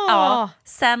basketmatchen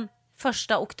sen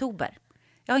 1 oktober.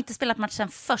 Jag har inte spelat match sen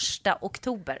 1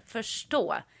 oktober.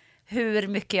 Förstå hur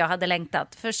mycket jag hade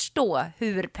längtat. Förstå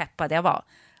hur peppad jag var.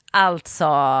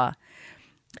 Alltså,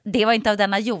 det var inte av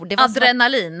denna jord. Det var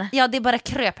adrenalin. Ja, det bara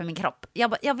kröp i min kropp.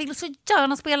 Jag ville så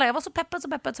gärna spela. Jag var så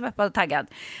peppad och taggad.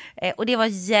 Och det var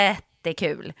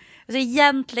jättekul. Alltså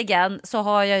egentligen så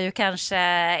har jag ju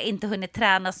kanske inte hunnit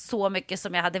träna så mycket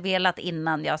som jag hade velat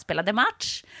innan jag spelade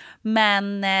match.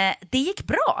 Men det gick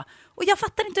bra. Och jag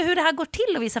fattar inte hur det här går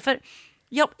till att visa. För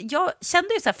jag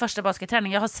kände ju så här första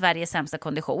basketträning, jag har Sveriges sämsta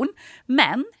kondition.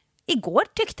 Men igår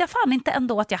tyckte jag fan inte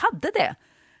ändå att jag hade det.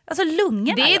 Alltså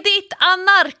lungorna. Det är ditt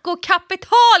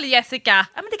anarkokapital, Jessica.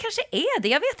 Ja, men det kanske är det.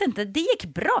 Jag vet inte. Det gick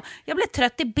bra. Jag blev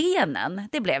trött i benen.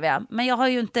 Det blev jag. Men jag har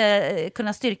ju inte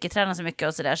kunnat styrketräna så mycket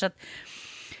och sådär. Så att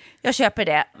jag köper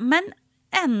det. Men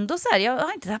ändå så här, jag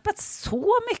har inte tappat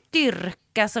så mycket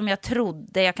styrka som jag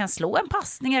trodde. Jag kan slå en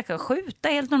passning. Jag kan skjuta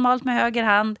helt normalt med höger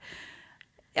hand.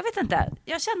 Jag vet inte.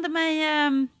 Jag kände mig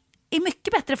i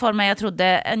mycket bättre form än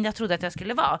jag trodde att jag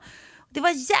skulle vara. Det var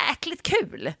jäkligt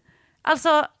kul.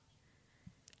 Alltså,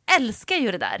 älskar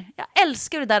ju det där. Jag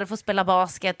älskar det där att få spela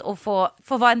basket och få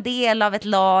vara en del av ett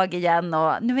lag igen.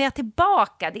 Och nu är jag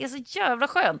tillbaka. Det är så jävla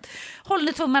skönt. Håll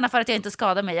nu tummarna för att jag inte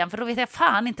skadar mig igen. För då vet jag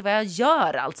fan inte vad jag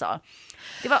gör alltså.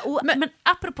 Det var men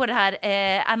apropå det här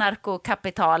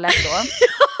anarkokapitalet då.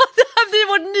 Det här blir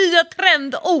vårt nya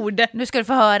trendord. Nu ska du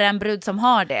få höra en brud som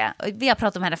har det. Vi har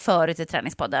pratat om henne förut i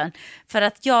Träningspodden. För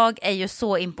att jag är ju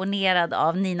så imponerad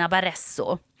av Nina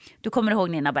Barresso. Du kommer ihåg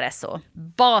Nina Barresso?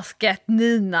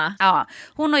 Basket-Nina. Ja,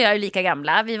 hon och jag är lika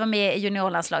gamla. Vi var med i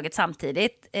juniorlandslaget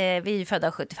samtidigt. Vi är ju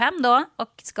födda 75 då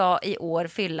och ska i år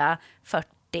fylla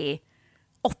 48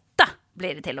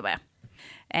 blir det till och med.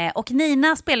 Och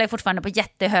Nina spelar ju fortfarande på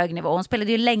jättehög nivå. Hon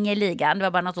spelade ju länge i ligan. Det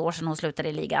var bara något år sedan hon slutade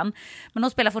i ligan. Men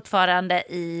hon spelar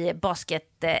fortfarande i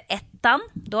basket-ettan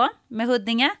då med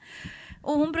Huddinge.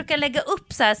 Och hon brukar lägga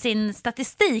upp så här sin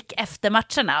statistik efter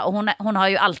matcherna. Och hon har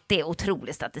ju alltid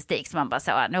otrolig statistik. Så man bara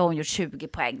säger, nu har hon gjort 20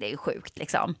 poäng, det är ju sjukt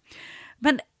liksom.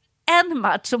 Men en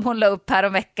match som hon la upp här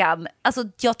om veckan, alltså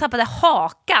jag tappade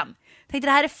hakan. Tänkte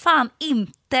det här är fan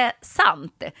inte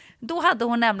sant. Då hade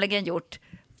hon nämligen gjort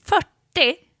 40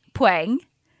 poäng,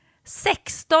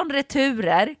 16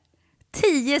 returer,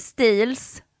 10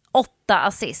 steals, 8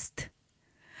 assist.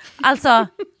 Alltså,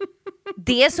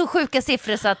 det är så sjuka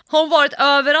siffror så att... Har hon varit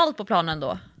överallt på planen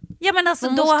då? Ja, men alltså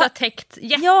Hon då... måste ha täckt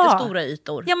jättestora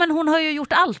ytor. Ja, men hon har ju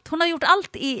gjort allt. Hon har gjort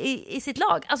allt i sitt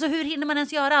lag. Alltså hur hinner man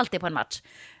ens göra allt det på en match?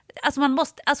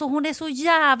 Alltså hon är så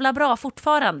jävla bra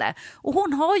fortfarande. Och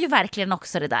hon har ju verkligen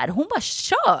också det där. Hon bara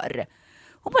kör.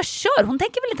 Hon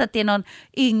tänker väl inte att det är någon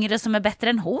yngre som är bättre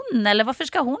än hon. Eller varför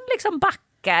ska hon liksom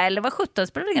backa? Eller vad 17,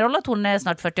 spelar ingen roll att hon är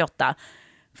snart 48.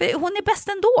 För hon är bäst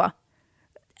ändå.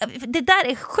 Det där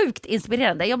är sjukt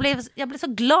inspirerande. Jag blev så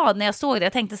glad när jag såg det.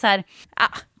 Jag tänkte så här,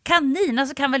 kanina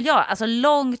så kan väl jag. Alltså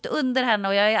långt under henne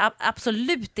och jag är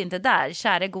absolut inte där,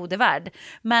 käre gode värld.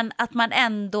 Men att man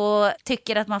ändå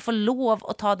tycker att man får lov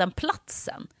att ta den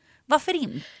platsen. Varför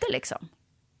inte liksom?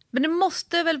 Men det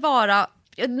måste väl vara...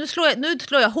 Nu slår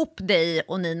jag ihop dig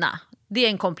och Nina. Det är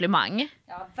en komplimang.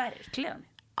 Ja, verkligen.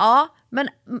 Ja, men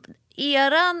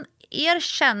er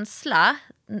känsla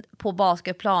på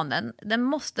basketplanen, den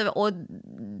måste, och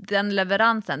den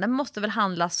leveransen, den måste väl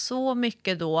handla så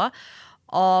mycket då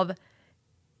av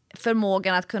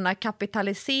förmågan att kunna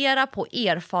kapitalisera på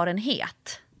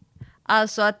erfarenhet.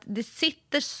 Alltså att det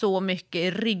sitter så mycket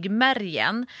i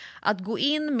ryggmärgen att gå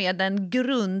in med en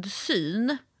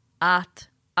grundsyn att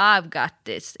I've got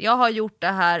this. Jag har gjort det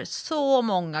här så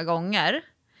många gånger.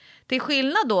 Till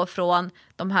skillnad då från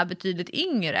de här betydligt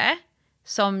yngre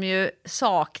som ju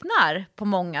saknar på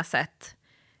många sätt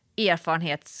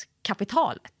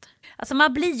erfarenhetskapitalet. Alltså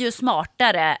man blir ju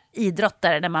smartare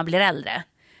idrottare när man blir äldre.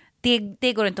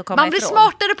 Det går inte att komma ifrån. Man blir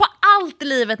smartare på allt i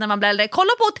livet när man blir äldre.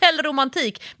 Kolla på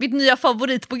Hotellromantik, mitt nya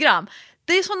favoritprogram.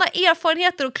 Det är sådana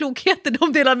erfarenheter och klokheter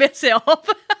de delar med sig av.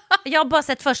 Jag har bara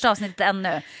sett första avsnittet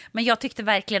ännu, men jag tyckte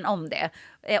verkligen om det.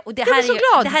 Och det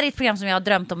här är ett program som jag har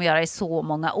drömt om att göra i så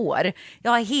många år.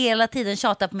 Jag har hela tiden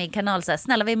tjatat på min kanal så här,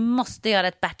 snälla vi måste göra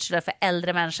ett Bachelor för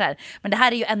äldre människor. Men det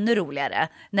här är ju ännu roligare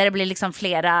när det blir liksom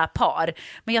flera par.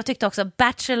 Men jag tyckte också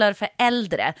Bachelor för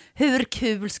äldre, hur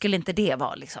kul skulle inte det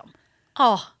vara liksom?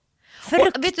 Ja.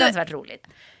 Fruktansvärt roligt.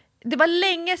 Det var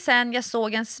länge sedan jag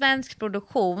såg en svensk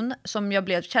produktion som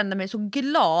jag kände mig så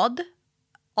glad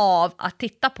av att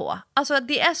titta på. Alltså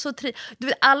det är så du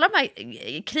vet, alla de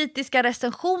här kritiska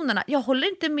recensionerna, jag håller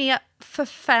inte med för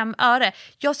 5 öre.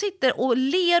 Jag sitter och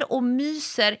ler och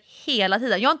myser hela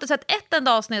tiden. Jag har inte sett ett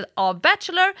enda avsnitt av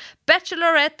Bachelor,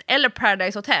 Bachelorette eller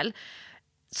Paradise Hotel.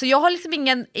 Så jag har liksom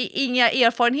inga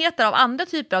erfarenheter av andra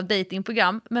typer av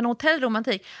datingprogram, men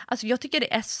hotellromantik, alltså jag tycker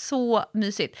det är så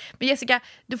mysigt. Men Jessica,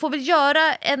 du får väl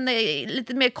göra en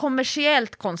lite mer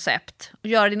kommersiellt koncept och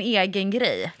göra din egen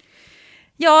grej.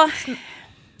 Ja,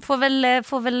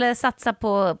 får väl satsa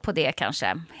på det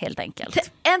kanske, helt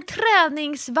enkelt. En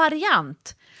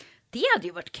träningsvariant. Det hade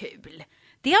ju varit kul.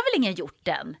 Det har väl ingen gjort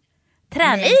än?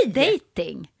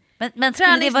 Träningsdating. Men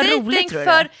skulle det vara roligt, tror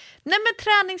du? Nej, men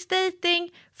träningsdating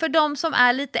för de som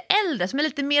är lite äldre, som är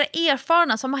lite mer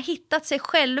erfarna, som har hittat sig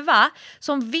själva,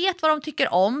 som vet vad de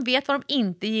tycker om, vet vad de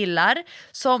inte gillar,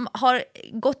 som har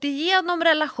gått igenom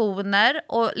relationer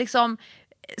och liksom,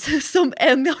 som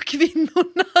en av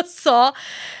kvinnorna sa,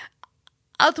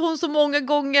 att hon så många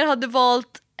gånger hade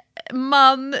valt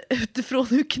man utifrån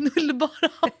hur knullbara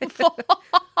han var.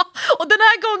 Och den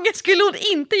här gången skulle hon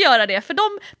inte göra det, för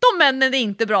de männen är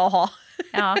inte bra att ha.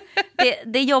 Ja,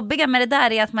 det jobbiga med det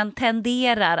där är att man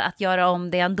tenderar att göra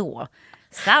om det ändå.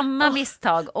 Samma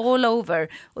misstag all over.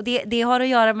 Och det har att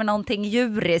göra med någonting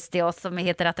djuriskt i oss som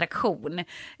heter attraktion.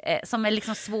 Som är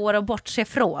liksom svår att bortse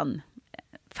från.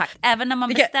 Även när man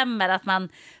bestämmer att man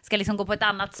ska liksom gå på ett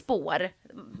annat spår.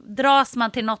 Dras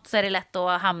man till något så är det lätt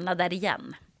att hamna där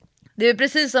igen. Det är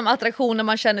precis som attraktioner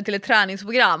man känner till ett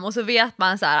träningsprogram. Och så vet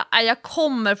man så här, jag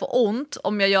kommer få ont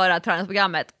om jag gör det här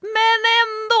träningsprogrammet. Men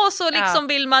ändå så liksom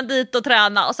vill man dit och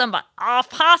träna. Och sen bara,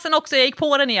 fasen också, jag gick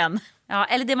på den igen. Ja,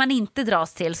 eller det man inte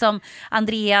dras till. Som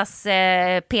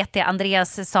PT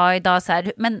Andreas sa idag så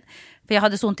här, men... För jag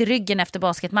hade så ont i ryggen efter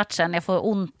basketmatchen. Jag får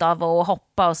ont av att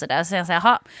hoppa och sådär. Så jag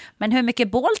säger, men hur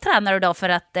mycket boll tränar du då för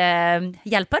att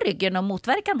hjälpa ryggen och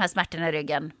motverka de här smärtorna i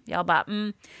ryggen? Jag bara,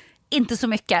 inte så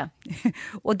mycket.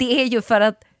 Och det är ju för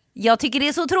att jag tycker det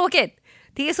är så tråkigt.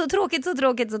 Det är så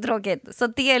tråkigt. Så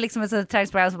det är liksom ett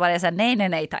träningsprogram som bara är så här,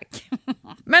 nej tack.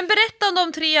 Men berätta om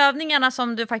de 3 övningarna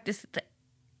som du faktiskt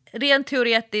rent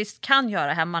teoretiskt kan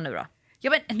göra hemma nu då.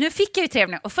 Ja, men nu fick jag ju 3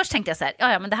 övningar och först tänkte jag så här,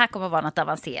 ja men det här kommer vara något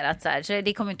avancerat så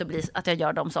det kommer inte att bli att jag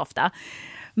gör dem så ofta.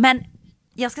 Men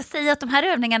jag ska säga att de här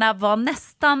övningarna var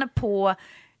nästan på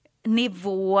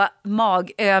nivå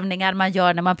magövningar man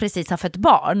gör när man precis har fött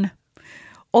barn.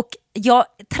 Och jag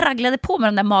tragglade på med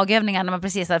de där magövningarna när man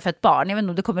precis har fött barn. Jag vet inte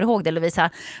om du kommer ihåg det, Lovisa,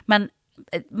 men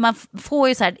man får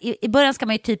ju så här, i början ska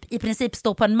man ju typ i princip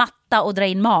stå på en matta och dra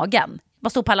in magen. Man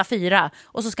står på alla 4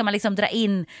 och så ska man liksom dra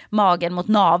in magen mot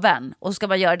naveln och så ska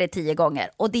man göra det 10 gånger.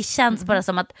 Och det känns bara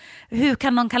som att, hur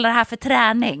kan någon kalla det här för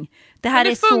träning? Det här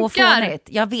är så fånigt.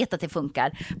 Jag vet att det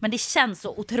funkar, men det känns så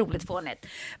otroligt fånigt.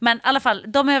 Men i alla fall,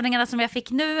 de övningarna som jag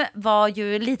fick nu var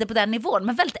ju lite på den nivån,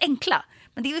 men väldigt enkla.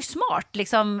 Men det är ju smart,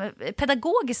 liksom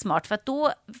pedagogiskt smart, för att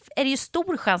då är det ju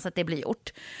stor chans att det blir gjort.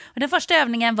 Och den första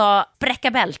övningen var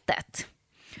bräcka bältet.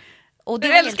 Och det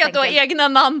jag älskar att du har egna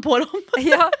namn på dem.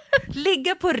 Ja,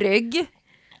 ligga på rygg,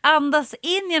 andas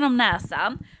in genom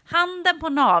näsan, handen på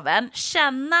naveln,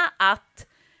 känna att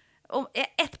om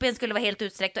ett ben skulle vara helt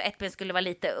utsträckt och ett ben skulle vara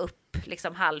lite upp,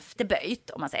 liksom halvt böjt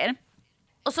om man säger.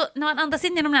 Och så när man andas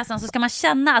in genom näsan så ska man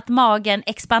känna att magen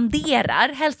expanderar,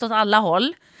 helst åt alla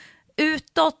håll,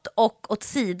 utåt och åt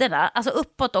sidorna, alltså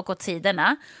uppåt och åt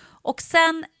sidorna. Och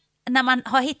sen när man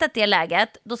har hittat det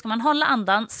läget, då ska man hålla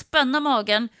andan, spänna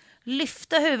magen,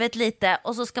 lyfta huvudet lite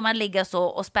och så ska man ligga så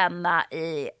och spänna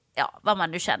i, ja, vad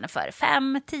man nu känner för.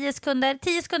 5-10 sekunder.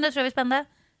 10 sekunder tror jag vi spände.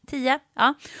 10,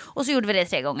 ja. Och så gjorde vi det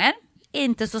 3 gånger.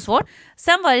 Inte så svårt.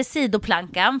 Sen var det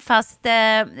sidoplankan, fast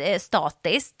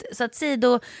statiskt. Så att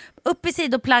upp i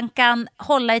sidoplankan,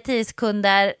 hålla i 10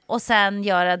 sekunder och sen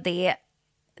göra det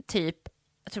typ,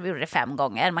 jag tror vi gjorde det 5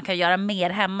 gånger. Man kan göra mer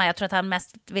hemma. Jag tror att han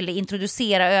mest ville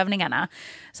introducera övningarna.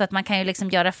 Så att man kan ju liksom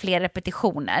göra fler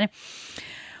repetitioner.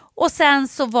 Och sen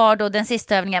så var då den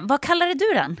sista övningen, vad kallade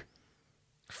du den?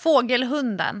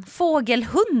 Fågelhunden.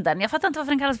 Fågelhunden? Jag fattar inte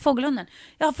varför den kallas fågelhunden.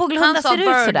 Ja, fågelhundar ser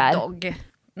ut sådär. Dog.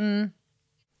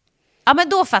 Ja, men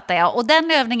då fattar jag. Och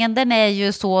den övningen, den är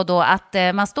ju så då att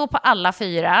man står på alla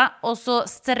 4 och så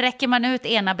sträcker man ut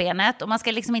ena benet och man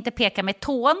ska liksom inte peka med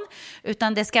tån,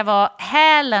 utan det ska vara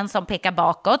hälen som pekar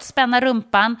bakåt, spänna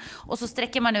rumpan och så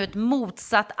sträcker man ut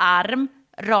motsatt arm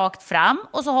rakt fram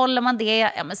och så håller man det,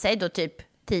 ja men säg då typ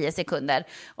 10 sekunder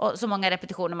och så många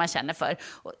repetitioner man känner för.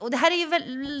 Och det här är ju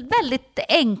väldigt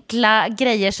enkla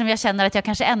grejer som jag känner att jag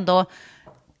kanske ändå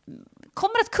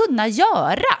kommer att kunna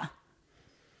göra.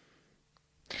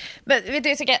 Men vet du,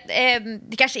 Jessica,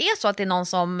 det kanske är så att det är någon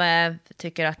som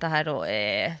tycker att det här då,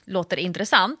 låter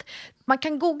intressant. Man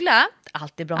kan googla,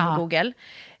 allt är bra med Google,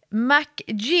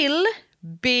 McGill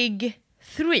Big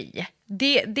 3.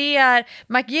 Det är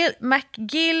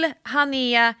McGill, han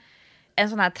är en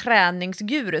sån här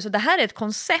träningsguru. Så det här är ett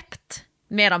koncept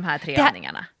med de här 3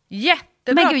 övningarna.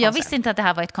 Jättebra. Men gud, jag visste inte att det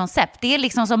här var ett koncept. Det är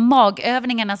liksom som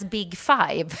magövningarnas Big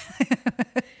 5.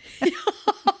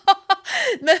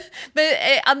 Men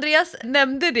Andreas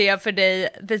nämnde det för dig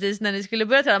precis när ni skulle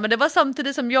börja träna, men det var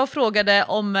samtidigt som jag frågade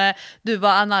om du var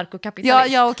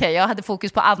anarkokapitalist. Ja, okej. Jag hade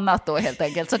fokus på annat då helt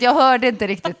enkelt. Så att jag hörde inte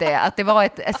riktigt det, att det var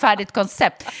ett färdigt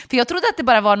koncept. För jag trodde att det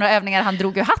bara var några övningar han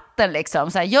drog ur hatten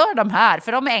liksom. Så här, gör de här,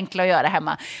 för de är enkla att göra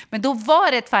hemma. Men då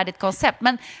var det ett färdigt koncept.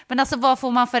 Men alltså, vad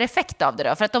får man för effekt av det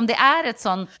då? För att om det är ett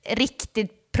sån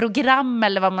riktigt program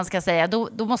eller vad man ska säga,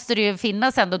 då måste det ju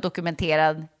finnas ändå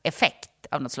dokumenterad effekt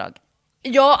av något slag.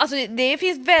 Ja, alltså det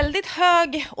finns väldigt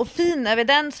hög och fin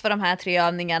evidens för de här 3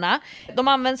 övningarna. De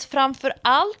används framför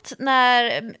allt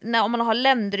när om man har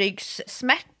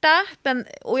ländryggssmärta.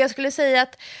 Och jag skulle säga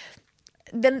att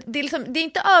det är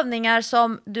inte övningar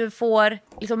som du får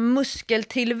liksom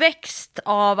muskeltillväxt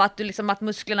av att att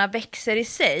musklerna växer i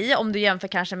sig. Om du jämför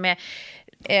kanske med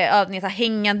övningar,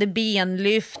 hängande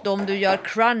benlyft, om du gör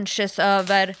crunches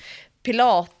över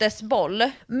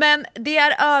pilatesboll. Men det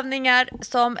är övningar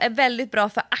som är väldigt bra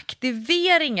för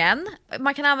aktiveringen.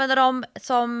 Man kan använda dem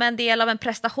som en del av en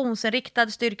prestationsinriktad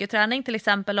styrketräning, till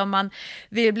exempel om man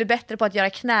vill bli bättre på att göra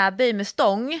knäböj med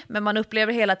stång, men man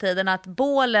upplever hela tiden att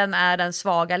bålen är den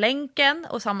svaga länken,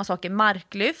 och samma sak i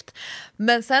marklyft.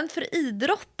 Men sen för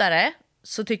idrottare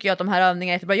så tycker jag att de här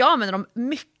övningarna är jättebra. Jag använder dem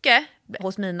mycket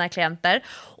hos mina klienter.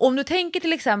 Och om du tänker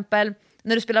till exempel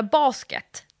när du spelar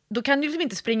basket, då kan du liksom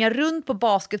inte springa runt på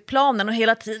basketplanen och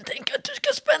hela tiden tänka att du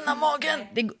ska spänna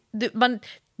magen.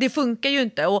 Det funkar ju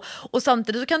inte. Och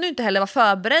samtidigt så kan du inte heller vara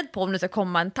förberedd på om det ska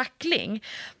komma en tackling.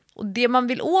 Och det man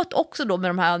vill åt också då med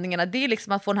de här övningarna, det är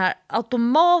liksom att få den här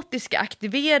automatiska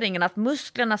aktiveringen, att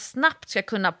musklerna snabbt ska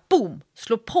kunna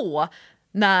slå på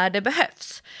när det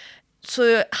behövs. Så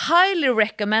highly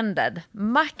recommended.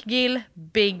 McGill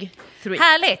Big 3.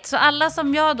 Härligt. Så alla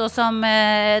som jag då som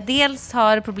dels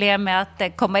har problem med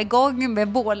att komma igång med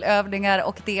bålövningar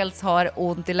och dels har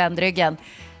ont i ländryggen,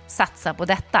 satsa på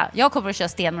detta. Jag kommer att köra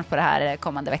stenhårt på det här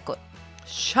kommande veckor.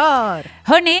 Kör!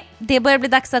 Hörni, det börjar bli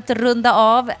dags att runda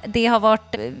av. Det har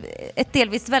varit ett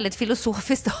delvis väldigt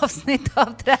filosofiskt avsnitt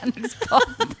av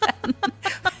Träningspodden.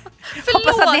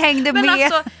 Hoppas att ni hängde med.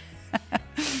 Alltså,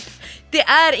 Det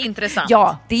är intressant.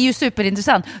 Ja, det är ju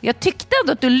superintressant. Jag tyckte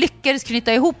ändå att du lyckades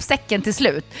knyta ihop säcken till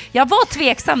slut. Jag var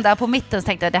tveksam där på mitten, så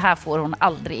tänkte jag det här får hon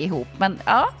aldrig ihop. Men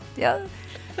ja,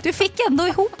 du fick ändå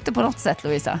ihop det på något sätt,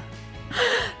 Lovisa.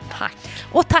 Tack.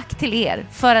 Och tack till er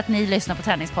för att ni lyssnar på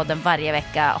Träningspodden varje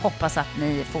vecka. Hoppas att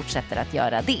ni fortsätter att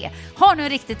göra det. Ha nu en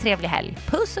riktigt trevlig helg.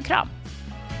 Puss och kram.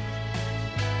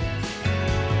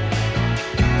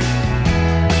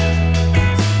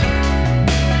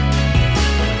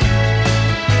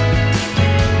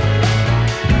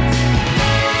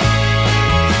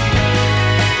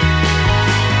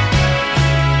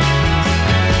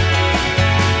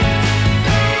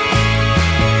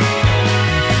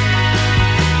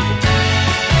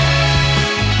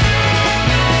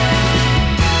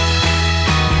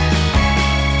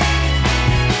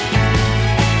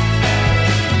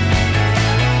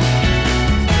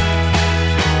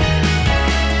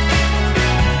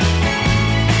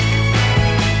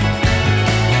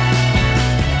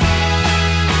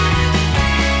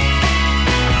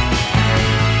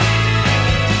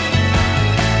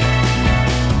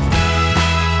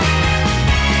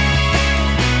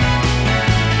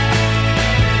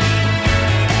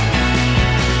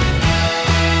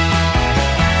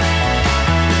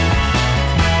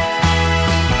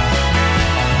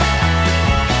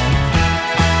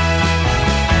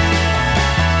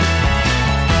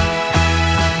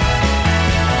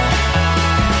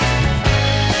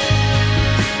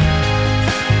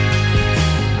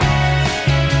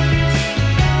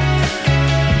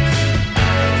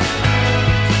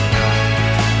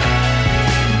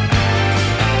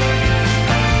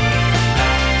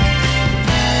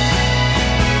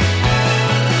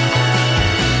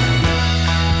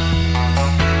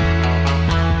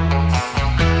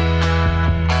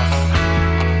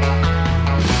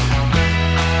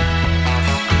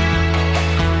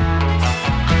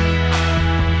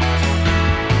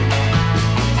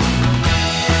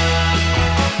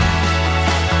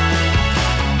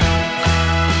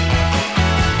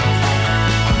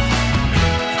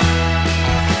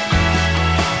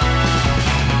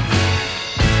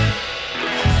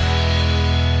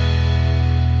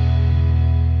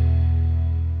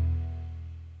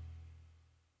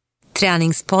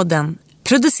 Träningspodden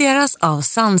produceras av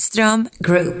Sandström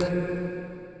Group.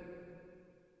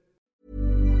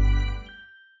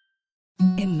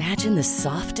 Imagine the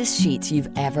softest sheets you've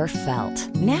ever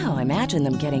felt. Now imagine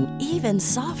them getting even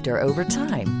softer over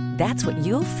time. That's what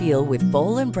you'll feel with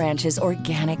Boll & Branch's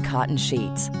organic cotton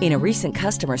sheets. In a recent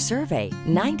customer survey,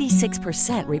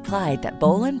 96% replied that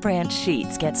Boll & Branch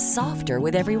sheets get softer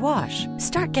with every wash.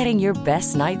 Start getting your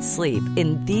best night's sleep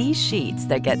in these sheets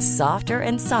that get softer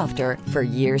and softer for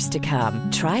years to come.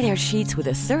 Try their sheets with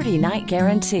a 30-night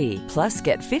guarantee. Plus,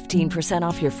 get 15%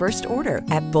 off your first order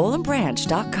at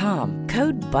bollandbranch.com.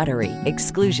 Code BUTTERY.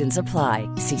 Exclusions apply.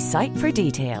 See site for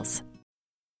details.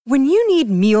 When you need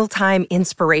mealtime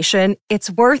inspiration,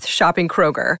 it's worth shopping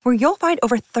Kroger, where you'll find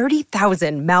over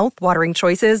 30,000 mouth-watering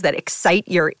choices that excite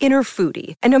your inner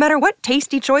foodie. And no matter what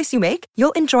tasty choice you make,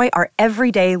 you'll enjoy our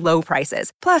everyday low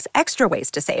prices, plus extra ways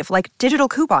to save, like digital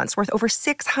coupons worth over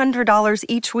 $600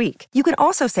 each week. You can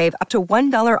also save up to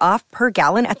 $1 off per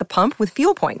gallon at the pump with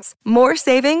fuel points. More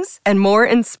savings and more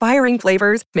inspiring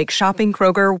flavors make shopping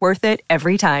Kroger worth it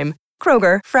every time.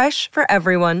 Kroger, fresh for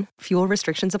everyone. Fuel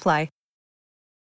restrictions apply.